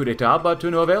attempted a coup d'etat, but to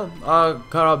no avail.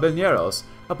 Carabineros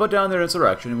have put down their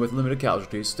insurrection with limited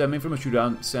casualties stemming from a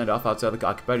shootout standoff outside the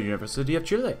occupied University of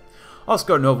Chile.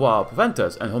 Oscar Novoa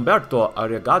Puentes and Humberto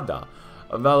Arriagada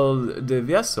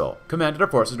Valdivieso commanded our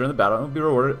forces during the battle and will be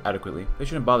rewarded adequately. They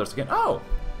shouldn't bother us again. Oh!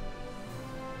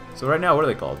 So right now, what are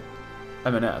they called?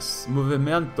 MNS.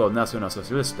 Movimiento Nacional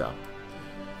Socialista.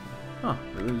 Huh.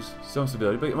 We lose some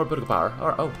stability, but get more political power.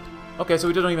 Oh. Okay, so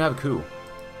we don't even have a coup.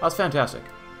 That's fantastic.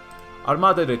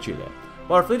 Armada de Chile.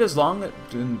 While our fleet has long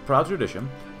and proud tradition,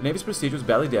 the Navy's prestige was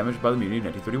badly damaged by the mutiny in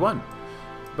 1931.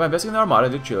 By investing in the Armada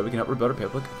de Chile, we can help rebuild our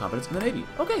public confidence in the Navy.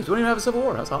 Okay, so we don't even have a civil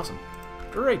war. That's awesome.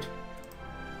 Great.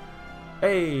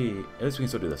 Hey, at least we can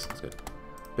still do this. That's good.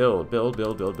 Build.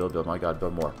 My god,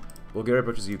 build more. Bulgaria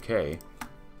approaches the UK.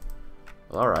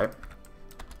 Well, alright.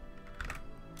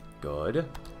 Good.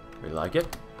 We like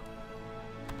it.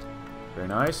 Very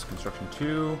nice. Construction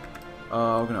 2.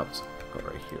 We're gonna go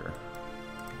right here.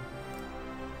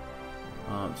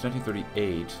 It's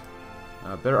 1938.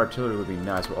 Better artillery would be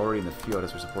nice. We're already in the field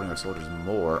as we're supporting our soldiers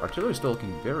more. Artillery is still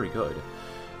looking very good.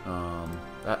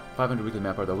 That 500 weekly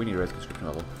manpower, though, we need to raise conscription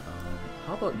level.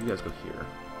 How about you guys go here?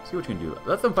 See what you can do.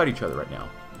 Let them fight each other right now.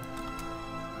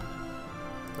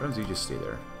 What happens if you just stay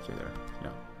there? Stay there.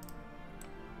 No.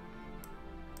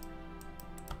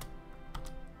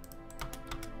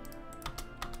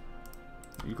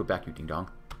 You go back, you ding-dong.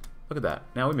 Look at that.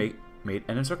 Now we made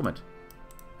an encirclement.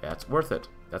 That's worth it.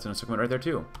 That's an encirclement right there,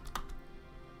 too.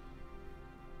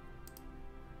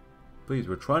 Please,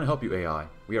 we're trying to help you, AI.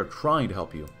 We are trying to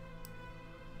help you.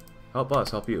 Help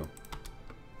us, help you.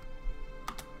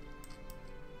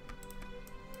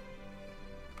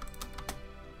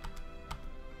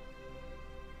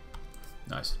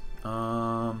 Nice. You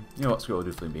know what? Screw it, we'll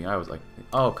do Fleeing Being. I was like,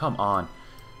 oh, come on.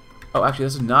 Oh, actually,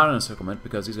 this is not an encirclement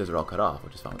because these guys are all cut off,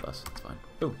 which is fine with us. It's fine.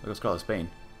 Oh, there goes Carlos Spain.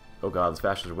 Oh god, the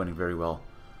fascists are winning very well.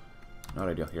 Not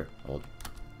ideal. Here, hold.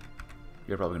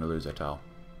 You're probably going to lose that tile.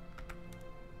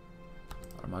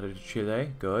 Armada to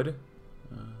Chile, good.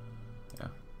 Yeah.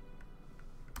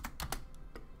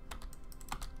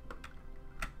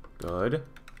 Good.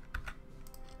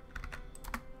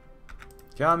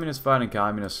 Communist fighting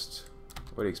communist.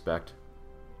 What do you expect?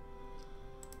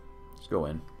 Just go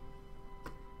in.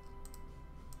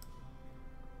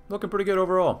 Looking pretty good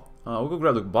overall. We'll go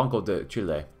grab the Banco de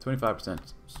Chile. 25%.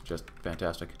 It's just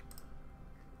fantastic.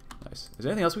 Nice. Is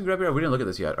there anything else we can grab here? We didn't look at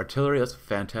this yet. Artillery, that's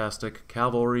fantastic.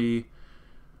 Cavalry.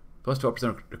 Plus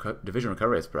 12% division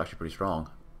recovery. It's actually pretty strong.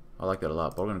 I like that a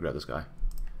lot, but we're going to grab this guy.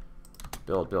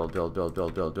 Build, build, build, build,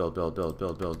 build, build, build, build, build,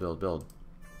 build, build, build, build.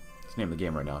 It's the name of the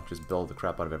game right now. Just build the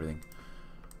crap out of everything.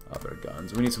 Other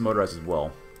guns. We need some motorized as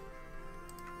well.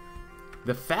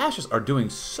 The fascists are doing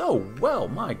so well.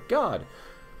 My God.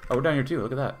 Oh, we're down here too.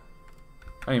 Look at that.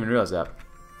 I didn't even realize that.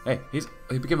 Hey,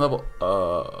 he became level.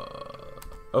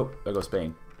 Oh, there goes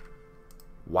Spain.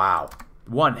 Wow.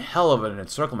 One hell of an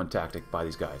encirclement tactic by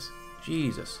these guys.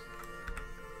 Jesus.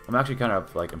 I'm actually kind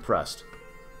of like impressed.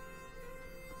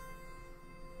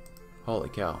 Holy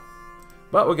cow.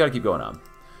 But we gotta keep going on.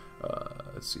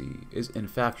 Let's see. Is in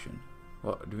faction.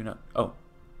 What do we not? Oh.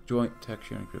 Joint tech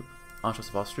sharing group. Anschluss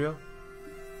of Austria?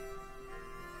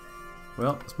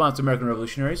 Well, sponsor American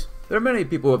revolutionaries. There are many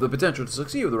people with the potential to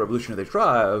succeed with the revolution if they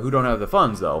try, who don't have the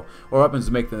funds, though, or weapons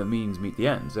to make the means meet the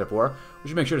ends. Therefore, we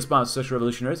should make sure to sponsor such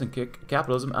revolutionaries and kick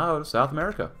capitalism out of South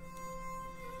America.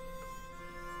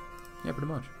 Yeah, pretty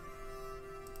much.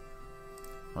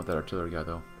 I want that artillery guy,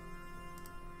 though.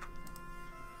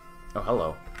 Oh,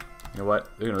 hello. You know what?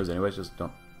 They're going to lose anyways. Just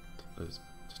don't lose.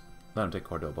 Just let them take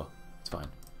Cordoba. It's fine.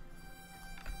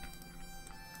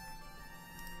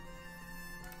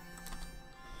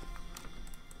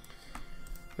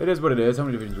 It is what it is. How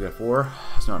many divisions we got? 4?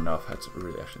 It's not enough. That's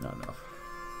really actually not enough.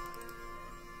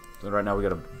 So right now we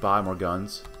gotta buy more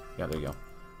guns. Yeah, there you go.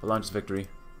 Falange's victory.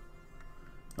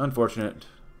 Unfortunate.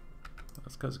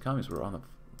 That's because the communists were on the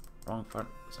wrong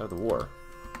side of the war.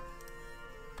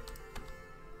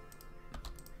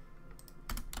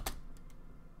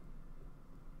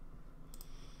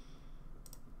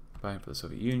 Buying for the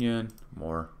Soviet Union.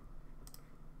 More.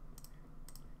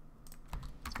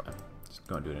 It's fine. Just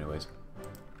go and do it anyways.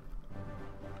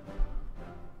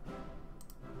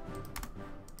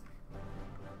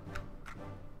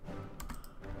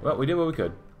 Well, we did what we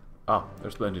could. Oh, they're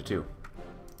split into 2.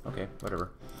 Okay, whatever.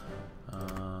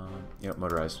 You know,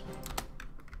 motorized.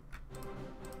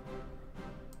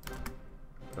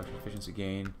 Production efficiency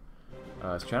gain.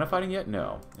 Is China fighting yet?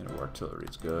 No. You know, artillery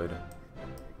is good.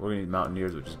 We're gonna need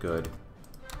mountaineers, which is good.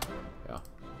 Yeah.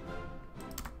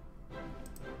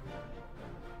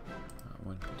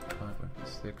 155,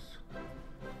 156.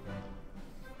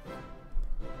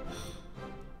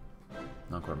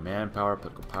 Non-core manpower,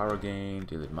 political power gain,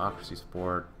 daily democracy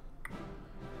support.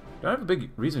 Don't have a big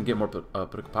reason to get more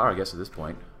political power, I guess, at this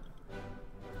point.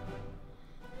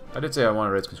 I did say I want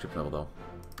to raise conscription level, though.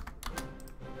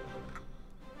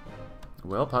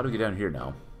 Well, how do we get down here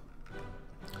now?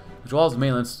 Controls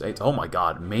mainland states. Oh my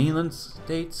God, mainland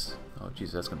states? Oh,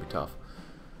 jeez, that's gonna be tough.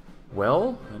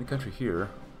 Well, any country here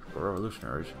for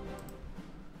revolutionaries.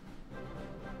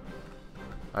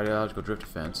 Ideological drift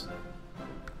defense.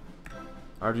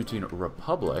 Argentine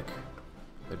Republic.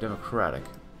 They're democratic.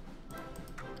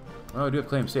 Well, we do have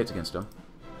claim states against them.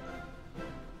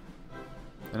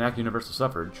 Enact universal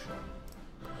suffrage.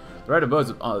 The right to vote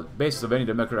is on the basis of any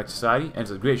democratic society, and it's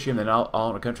a great shame that not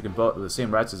all in a country can vote with the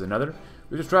same rights as another.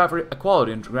 We just strive for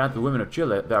equality and to grant the women of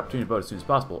Chile the opportunity to vote as soon as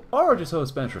possible, or just host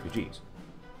Spanish refugees.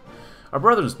 Our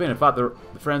brothers in Spain have fought their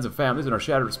friends and families and are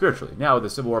shattered spiritually. Now, with the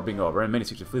Civil War being over, and many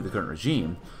seek to flee the current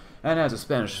regime, and as a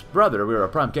Spanish brother, we are a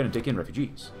prime candidate to take in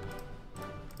refugees.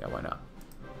 Yeah, why not?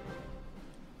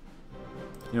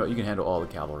 You know what, you can handle all the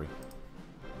cavalry.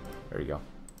 There you go.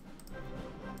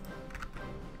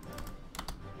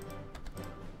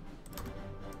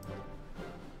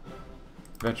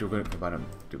 Eventually we're going to combine them,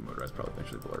 do motorized probably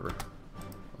eventually, but whatever.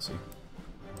 We'll see.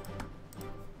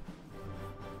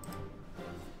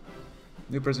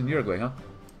 New president in Uruguay, huh?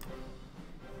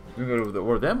 We're going to go to the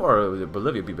war with them, or would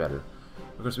Bolivia be better?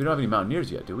 Of course, we don't have any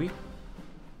mountaineers yet, do we?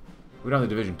 We don't have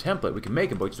the division template. We can make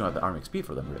them, but we just don't have the army XP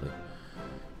for them, really.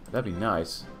 That'd be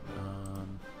nice.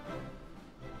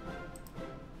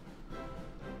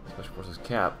 Special Forces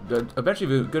cap.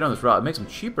 Eventually, if we go down this route, it makes them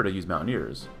cheaper to use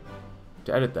mountaineers.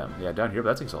 To edit them. Yeah, down here,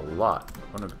 but that takes a lot.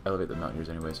 I want to elevate the mountaineers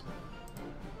anyways.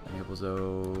 Enables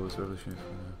those revolutionary...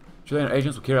 Chilean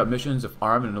agents will carry out missions of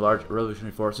armed and large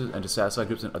revolutionary forces and to satisfy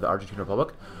groups in the Argentine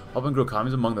Republic, helping grow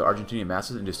communism among the Argentinian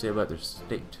masses and to stabilize their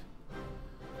state.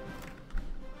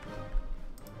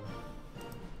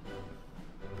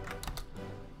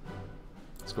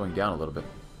 It's going down a little bit.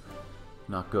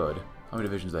 Not good. How many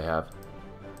divisions do they have?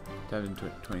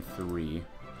 23.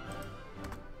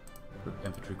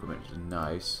 Infantry equipment is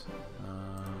nice.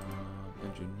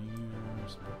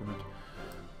 Engineers, equipment,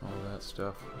 all that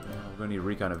stuff. Yeah, we're going to need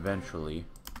recon eventually.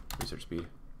 Research speed.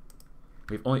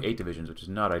 We have only 8 divisions, which is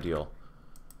not ideal.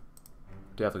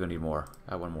 Definitely going to need more.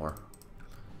 Add one more.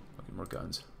 I'll get more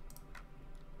guns.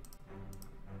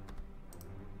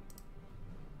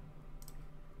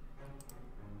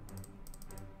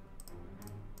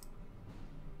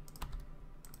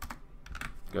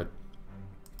 Good.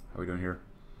 How are we doing here?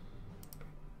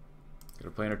 Get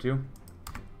a plane or two?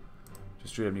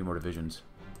 Just straight up need more divisions.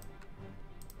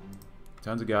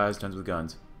 Tons of guys, tons of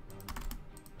guns.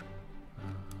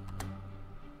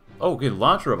 Oh, okay,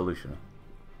 launch revolution.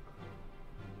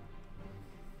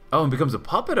 Oh, and becomes a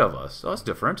puppet of us. Oh, that's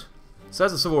different. The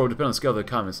size of the Civil War will depend on the scale of the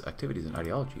communist activities and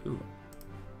ideology. Ooh.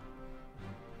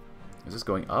 Is this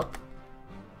going up?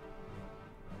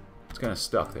 It's kind of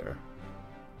stuck there.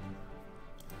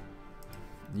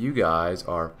 You guys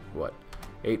are, what?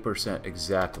 8%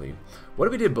 exactly. What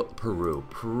if we did Peru?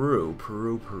 Peru.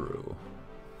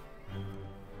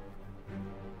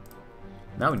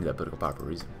 Now we need that political power for a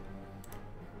reason.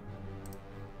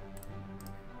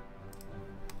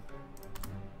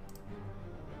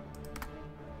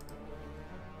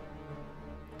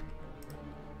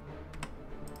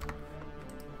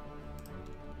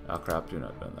 Oh crap, do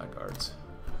not bend that guards.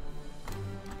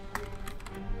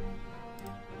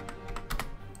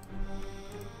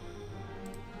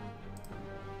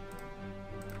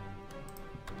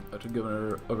 To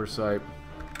governor oversight.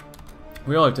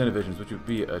 We only have 10 divisions, which would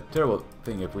be a terrible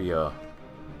thing if we went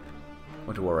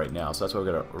to war right now. So that's why we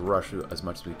gotta rush through as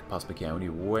much as we possibly can. We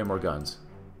need way more guns.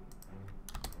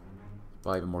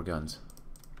 Buy even more guns.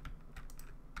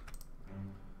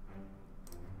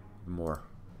 More.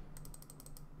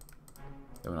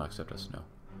 They will not accept us, no.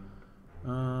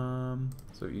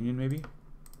 So Union maybe?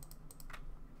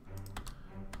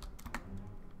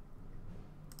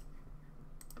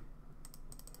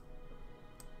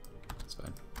 That's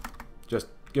fine. Just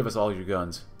give us all your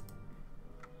guns.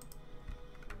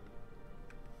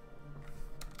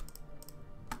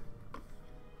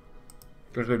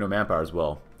 Of course we have no manpower as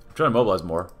well. I'm trying to mobilize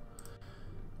more.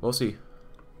 We'll see.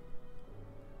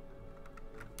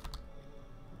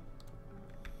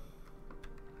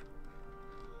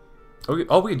 Okay.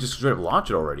 Oh, we can just straight up launch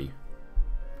it already.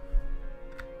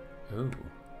 Oh.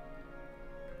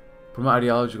 Promote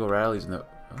ideological rallies in the...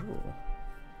 Oh.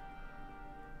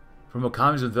 Promote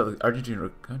communism in the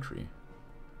Argentine country.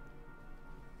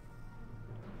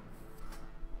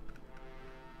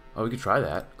 Oh, we could try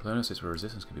that. Colonial states where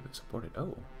resistance can be supported.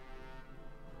 Oh.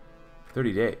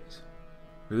 30 days.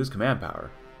 We lose command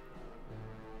power.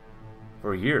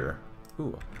 For a year.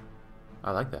 Ooh.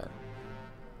 I like that.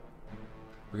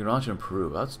 We can launch in Peru.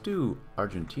 Let's do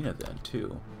Argentina then,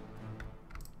 too.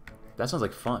 That sounds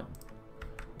like fun.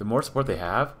 The more support they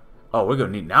have... Oh, we're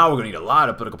gonna need... Now we're gonna need a lot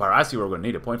of political power. I see where we're gonna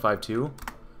need it. 0.52.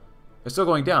 It's still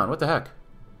going down. What the heck?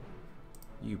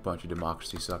 You bunch of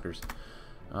democracy suckers.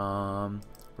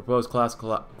 Propose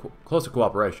closer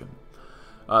cooperation.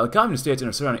 The communist states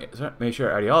may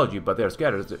share ideology, but they are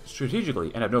scattered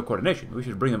strategically and have no coordination. We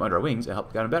should bring them under our wings and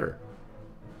help guide them better.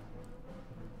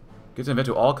 Gives an event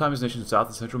to all communist nations in South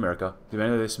and Central America,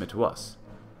 demanding that they submit to us.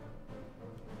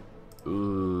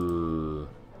 Ooh.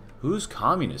 Who's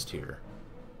communist here?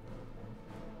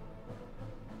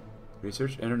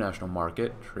 Research, international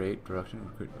market, trade, production,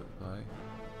 recruitment, supply.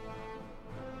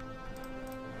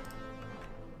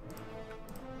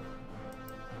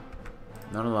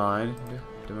 Non-aligned,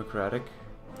 democratic,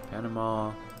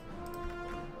 Panama,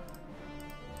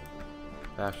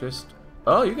 fascist.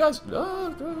 Oh, you guys,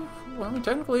 well, I mean,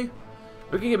 technically,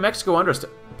 we can get Mexico under us,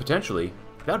 potentially.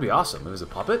 That'd be awesome. It was a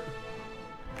puppet.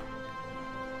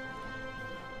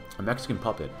 A Mexican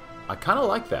puppet. I kind of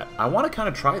like that. I want to kind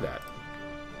of try that.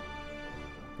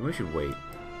 But we should wait.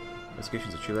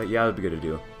 Investigations of Chile? Yeah, that'd be good to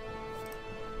do.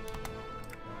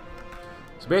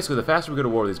 So basically, the faster we go to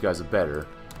war with these guys, the better.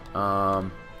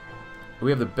 We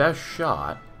have the best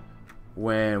shot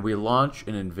when we launch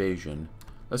an invasion.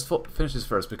 Let's finish this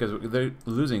first because they're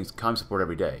losing comm support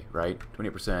every day, right?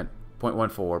 28%,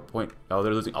 0.14, oh,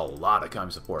 they're losing a lot of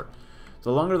comm support.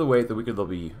 So the longer the wait, the weaker they'll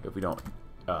be if we don't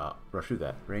rush through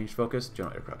that. Range focus,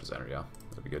 general aircraft designer, yeah,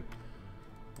 that'd be good.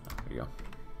 There you go.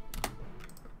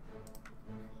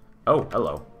 Oh,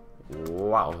 hello.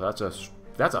 Wow, that's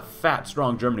a fat,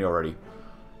 strong Germany already.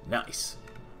 Nice.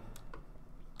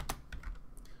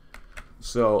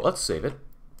 So let's save it,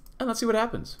 and let's see what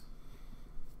happens.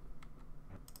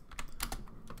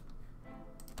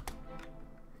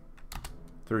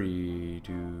 3,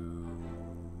 2,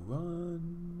 1.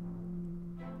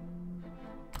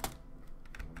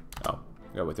 Oh,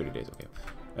 we gotta wait 30 days, okay.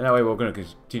 And that way we're going to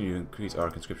continue to increase our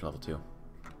conscription level too.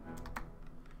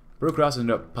 Peru crosses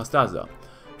into Pastaza.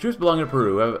 Troops belonging to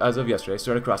Peru, as of yesterday,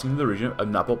 started crossing into the region of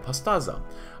Napo Pastaza,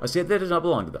 a state that does not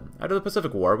belong to them. After the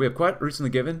Pacific War, we have quite recently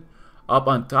given up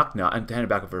on Tacna and handed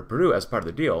back over to Peru as part of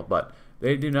the deal, but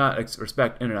they do not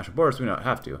respect international borders, so we don't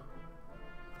have to.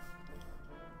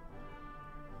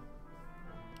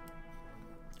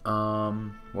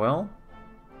 Well,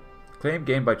 claim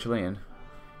gained by Chilean.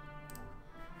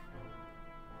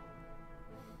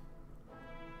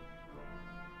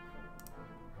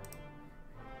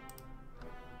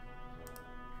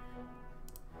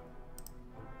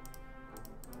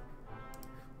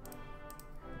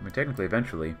 I mean, technically,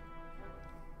 eventually.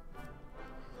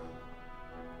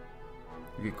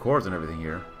 You get cores and everything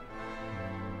here.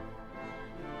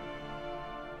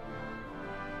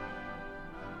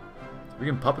 We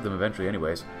can puppet them eventually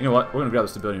anyways. You know what? We're going to grab the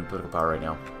stability and political power right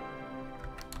now.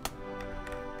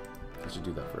 I should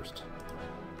do that first.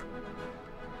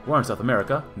 War in South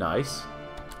America. Nice.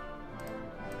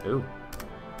 Ooh.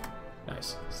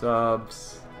 Nice.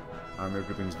 Subs. Army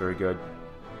grouping is very good.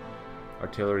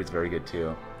 Artillery is very good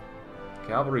too.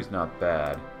 Cavalry's not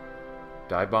bad.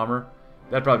 Dive bomber.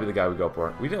 That'd probably be the guy we go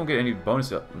for. We didn't get any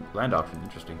bonus land options.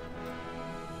 Interesting.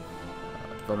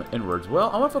 Development inwards. Well,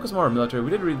 I want to focus more on military.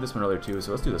 We did read this one earlier too, so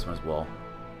let's do this one as well.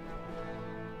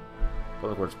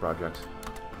 Public Works Project.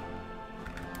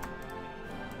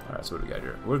 Alright, so what do we got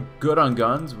here? We're good on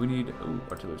guns. We need... Ooh,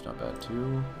 artillery's not bad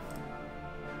too.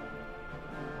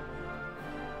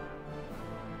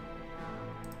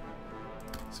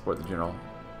 Support the general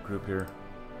group here.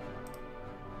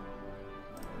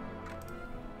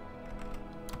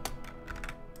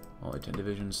 Only 10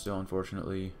 divisions still,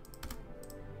 unfortunately.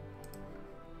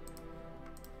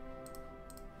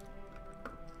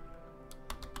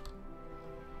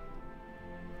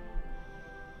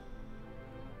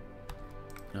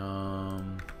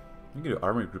 We can do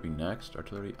armory grouping next.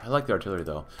 Artillery. I like the artillery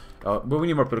though. But we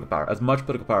need more political power. As much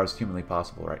political power as humanly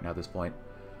possible right now at this point.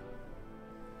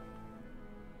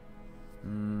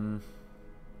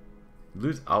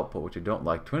 Lose output, which I don't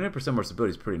like. 20% more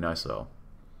stability is pretty nice though.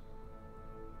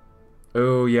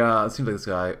 Oh yeah, it seems like this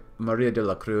guy. Maria de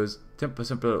la Cruz.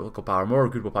 10% political power, more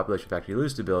recruitable population factor. You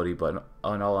lose stability, but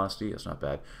in all honesty, it's not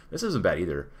bad. This isn't bad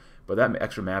either. But that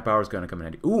extra manpower is going to come in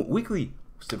handy. Ooh, weekly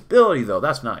stability though.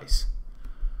 That's nice.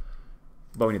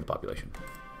 But we need the population.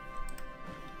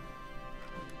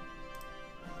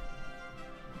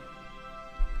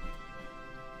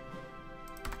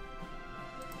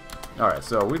 Alright,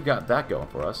 so we've got that going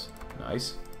for us.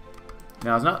 Nice.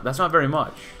 Now, that's not very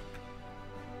much.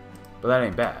 But that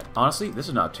ain't bad. Honestly, this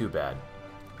is not too bad.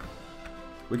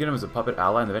 We get him as a puppet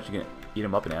ally and eventually get eat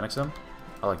him up and annex him.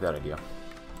 I like that idea.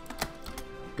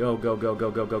 Go, go, go, go,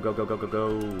 go, go, go, go, go, go,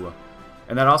 go.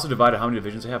 And that also divided how many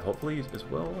divisions they have, hopefully, as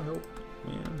well, I hope.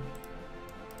 Man.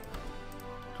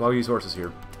 So I'll use horses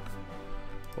here.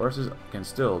 Horses can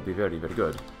still be very, very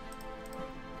good.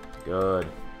 Good.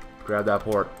 Grab that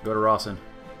port. Go to Rawson.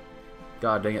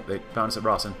 God dang it, they found us at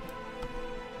Rawson.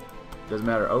 Doesn't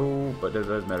matter. Oh, but it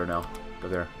does matter now. Go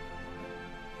there.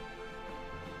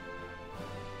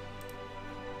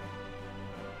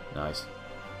 Nice.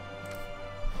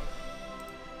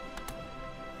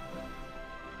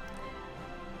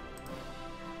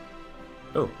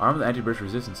 Oh, arm the anti-British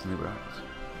resistance in the British.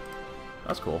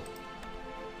 That's cool.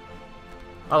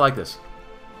 I like this.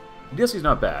 DLC is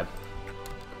not bad.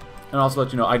 And also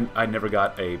let you know, I never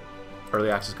got a early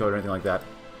access code or anything like that.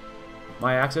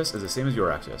 My access is the same as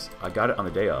your access. I got it on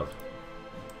the day of.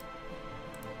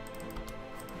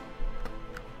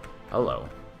 Hello.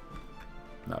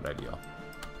 Not ideal.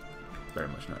 Very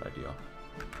much not ideal.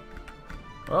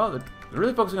 Well, they're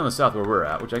really focusing on the south where we're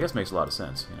at, which I guess makes a lot of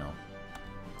sense, you know.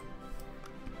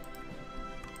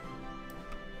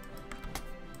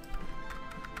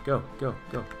 Go, go,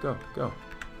 go, go, go.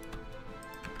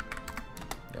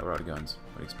 Yeah, we're out of guns.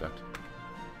 What do you expect?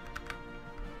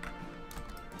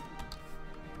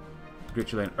 Great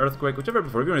Chilean earthquake. Whichever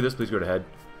before. If you're doing this, please go ahead.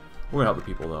 We're gonna help the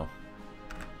people though.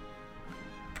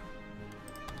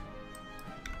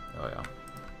 Oh yeah.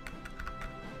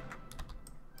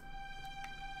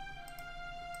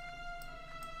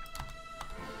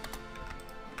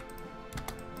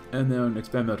 And then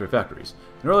expand military factories.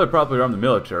 In order to properly arm the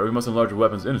military, we must enlarge the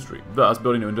weapons industry. Thus,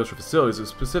 building new industrial facilities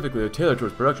specifically tailored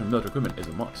towards production of military equipment is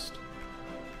a must.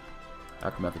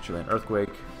 Aftermath of the Chilean earthquake.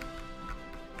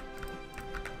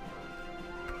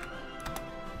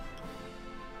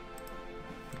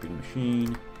 Computing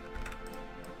machine.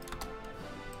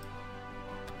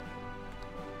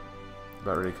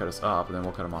 about ready to cut us off, and then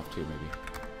we'll cut them off too, maybe.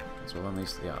 So at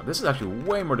least, yeah, this is actually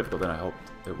way more difficult than I hoped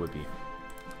it would be.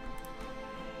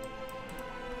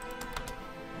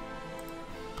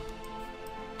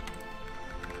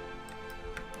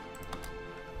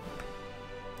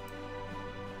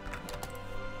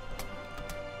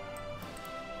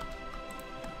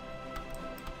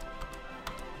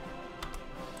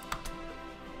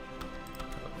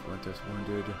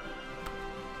 Wounded.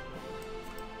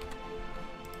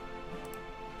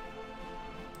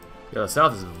 Yeah, the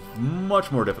south is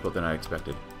much more difficult than I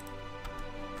expected.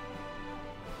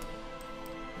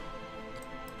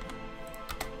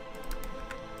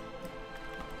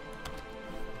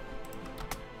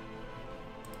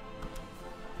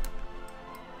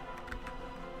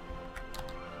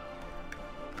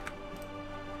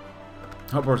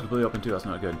 Harbor's completely open too, that's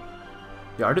not good.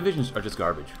 Yeah, our divisions are just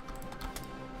garbage.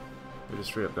 They're just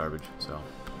straight up garbage, so.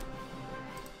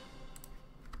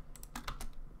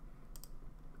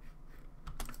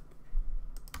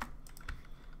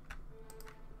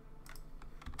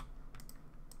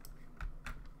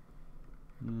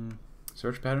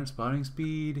 Search pattern, spotting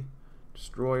speed,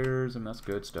 destroyers, and that's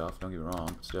good stuff, don't get me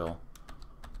wrong, but still.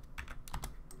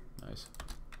 Nice.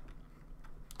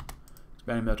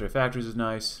 Expanding military factories is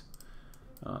nice.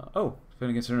 Oh,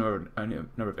 defending against a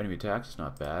number of enemy attacks is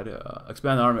not bad.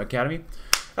 Expand the Army Academy.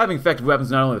 Having effective weapons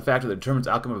is not only the factor that determines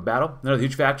the outcome of a battle. Another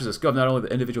huge factor is the skill of not only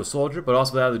the individual soldier, but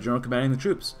also that of the general commanding the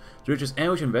troops. To reach this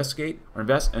end, we should investigate or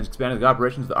invest in expanding the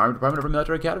operations of the Army Department of our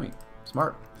Military Academy.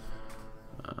 Smart.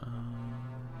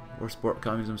 Or sport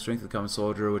communism, strength of the common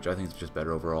soldier, which I think is just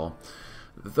better overall.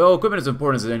 Though equipment is as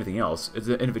important as anything else, it's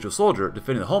the individual soldier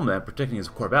defending the homeland, protecting his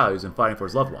core values, and fighting for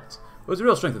his loved ones. It was the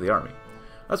real strength of the Army.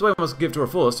 That's why we must give to our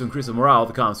fullest to increase the morale of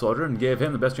the common soldier and give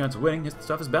him the best chance of winning his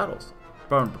toughest battles.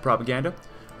 Propaganda.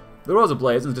 The world is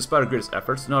ablaze, and despite our greatest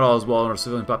efforts, not all is well in our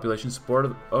civilian population's support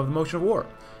of the motion of war.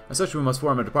 As such, we must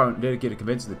form a department dedicated to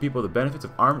convincing the people of the benefits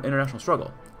of armed international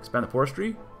struggle. Expand the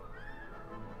forestry?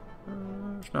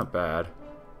 It's not bad.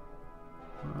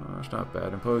 It's not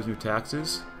bad. Impose new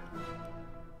taxes.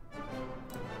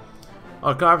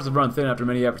 Our coffers have run thin after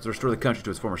many efforts to restore the country to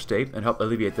its former state and help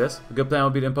alleviate this. A good plan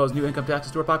would be to impose new income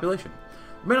taxes to our population.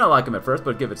 We may not like them at first,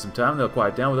 but give it some time, they'll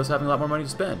quiet down with us having a lot more money to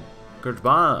spend. Encourage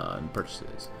bond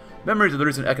purchases. Memories of the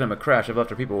recent economic crash have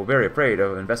left our people very afraid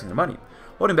of investing their money,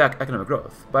 holding back economic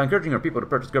growth. By encouraging our people to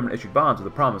purchase government-issued bonds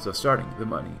with the promise of starting the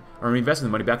money or reinvesting the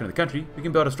money back into the country, we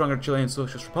can build a stronger Chilean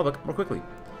socialist republic more quickly.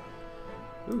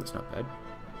 Ooh, it's not bad.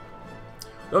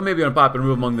 Though it may be unpopular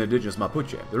move among the indigenous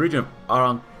Mapuche, the region of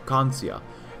Araucancia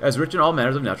is rich in all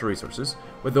manners of natural resources,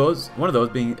 with one of those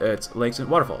being its lakes and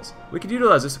waterfalls. We could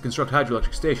utilize this to construct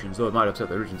hydroelectric stations, though it might upset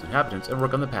the region's inhabitants, and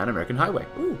work on the Pan-American Highway.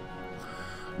 Ooh.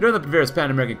 During the various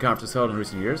Pan-American conferences held in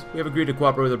recent years, we have agreed to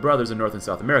cooperate with our brothers in North and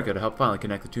South America to help finally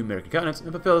connect the two American continents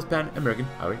and fulfill this Pan-American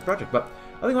Highway project. But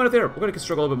I think on it there, we're going to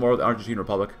struggle a little bit more with the Argentine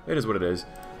Republic. It is what it is.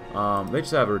 They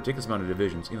just have a ridiculous amount of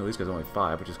divisions. You know, these guys are only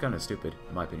 5, which is kind of stupid,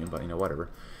 in my opinion, but, you know, whatever.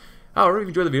 However, if you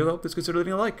enjoyed the video, please consider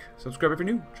leaving a like. Subscribe if you're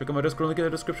new. Check out my Discord link in the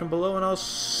description below, and I'll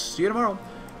see you tomorrow.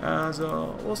 As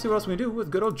we'll see what else we can do with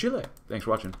good old Chile. Thanks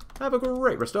for watching. Have a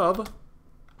great rest of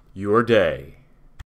your day.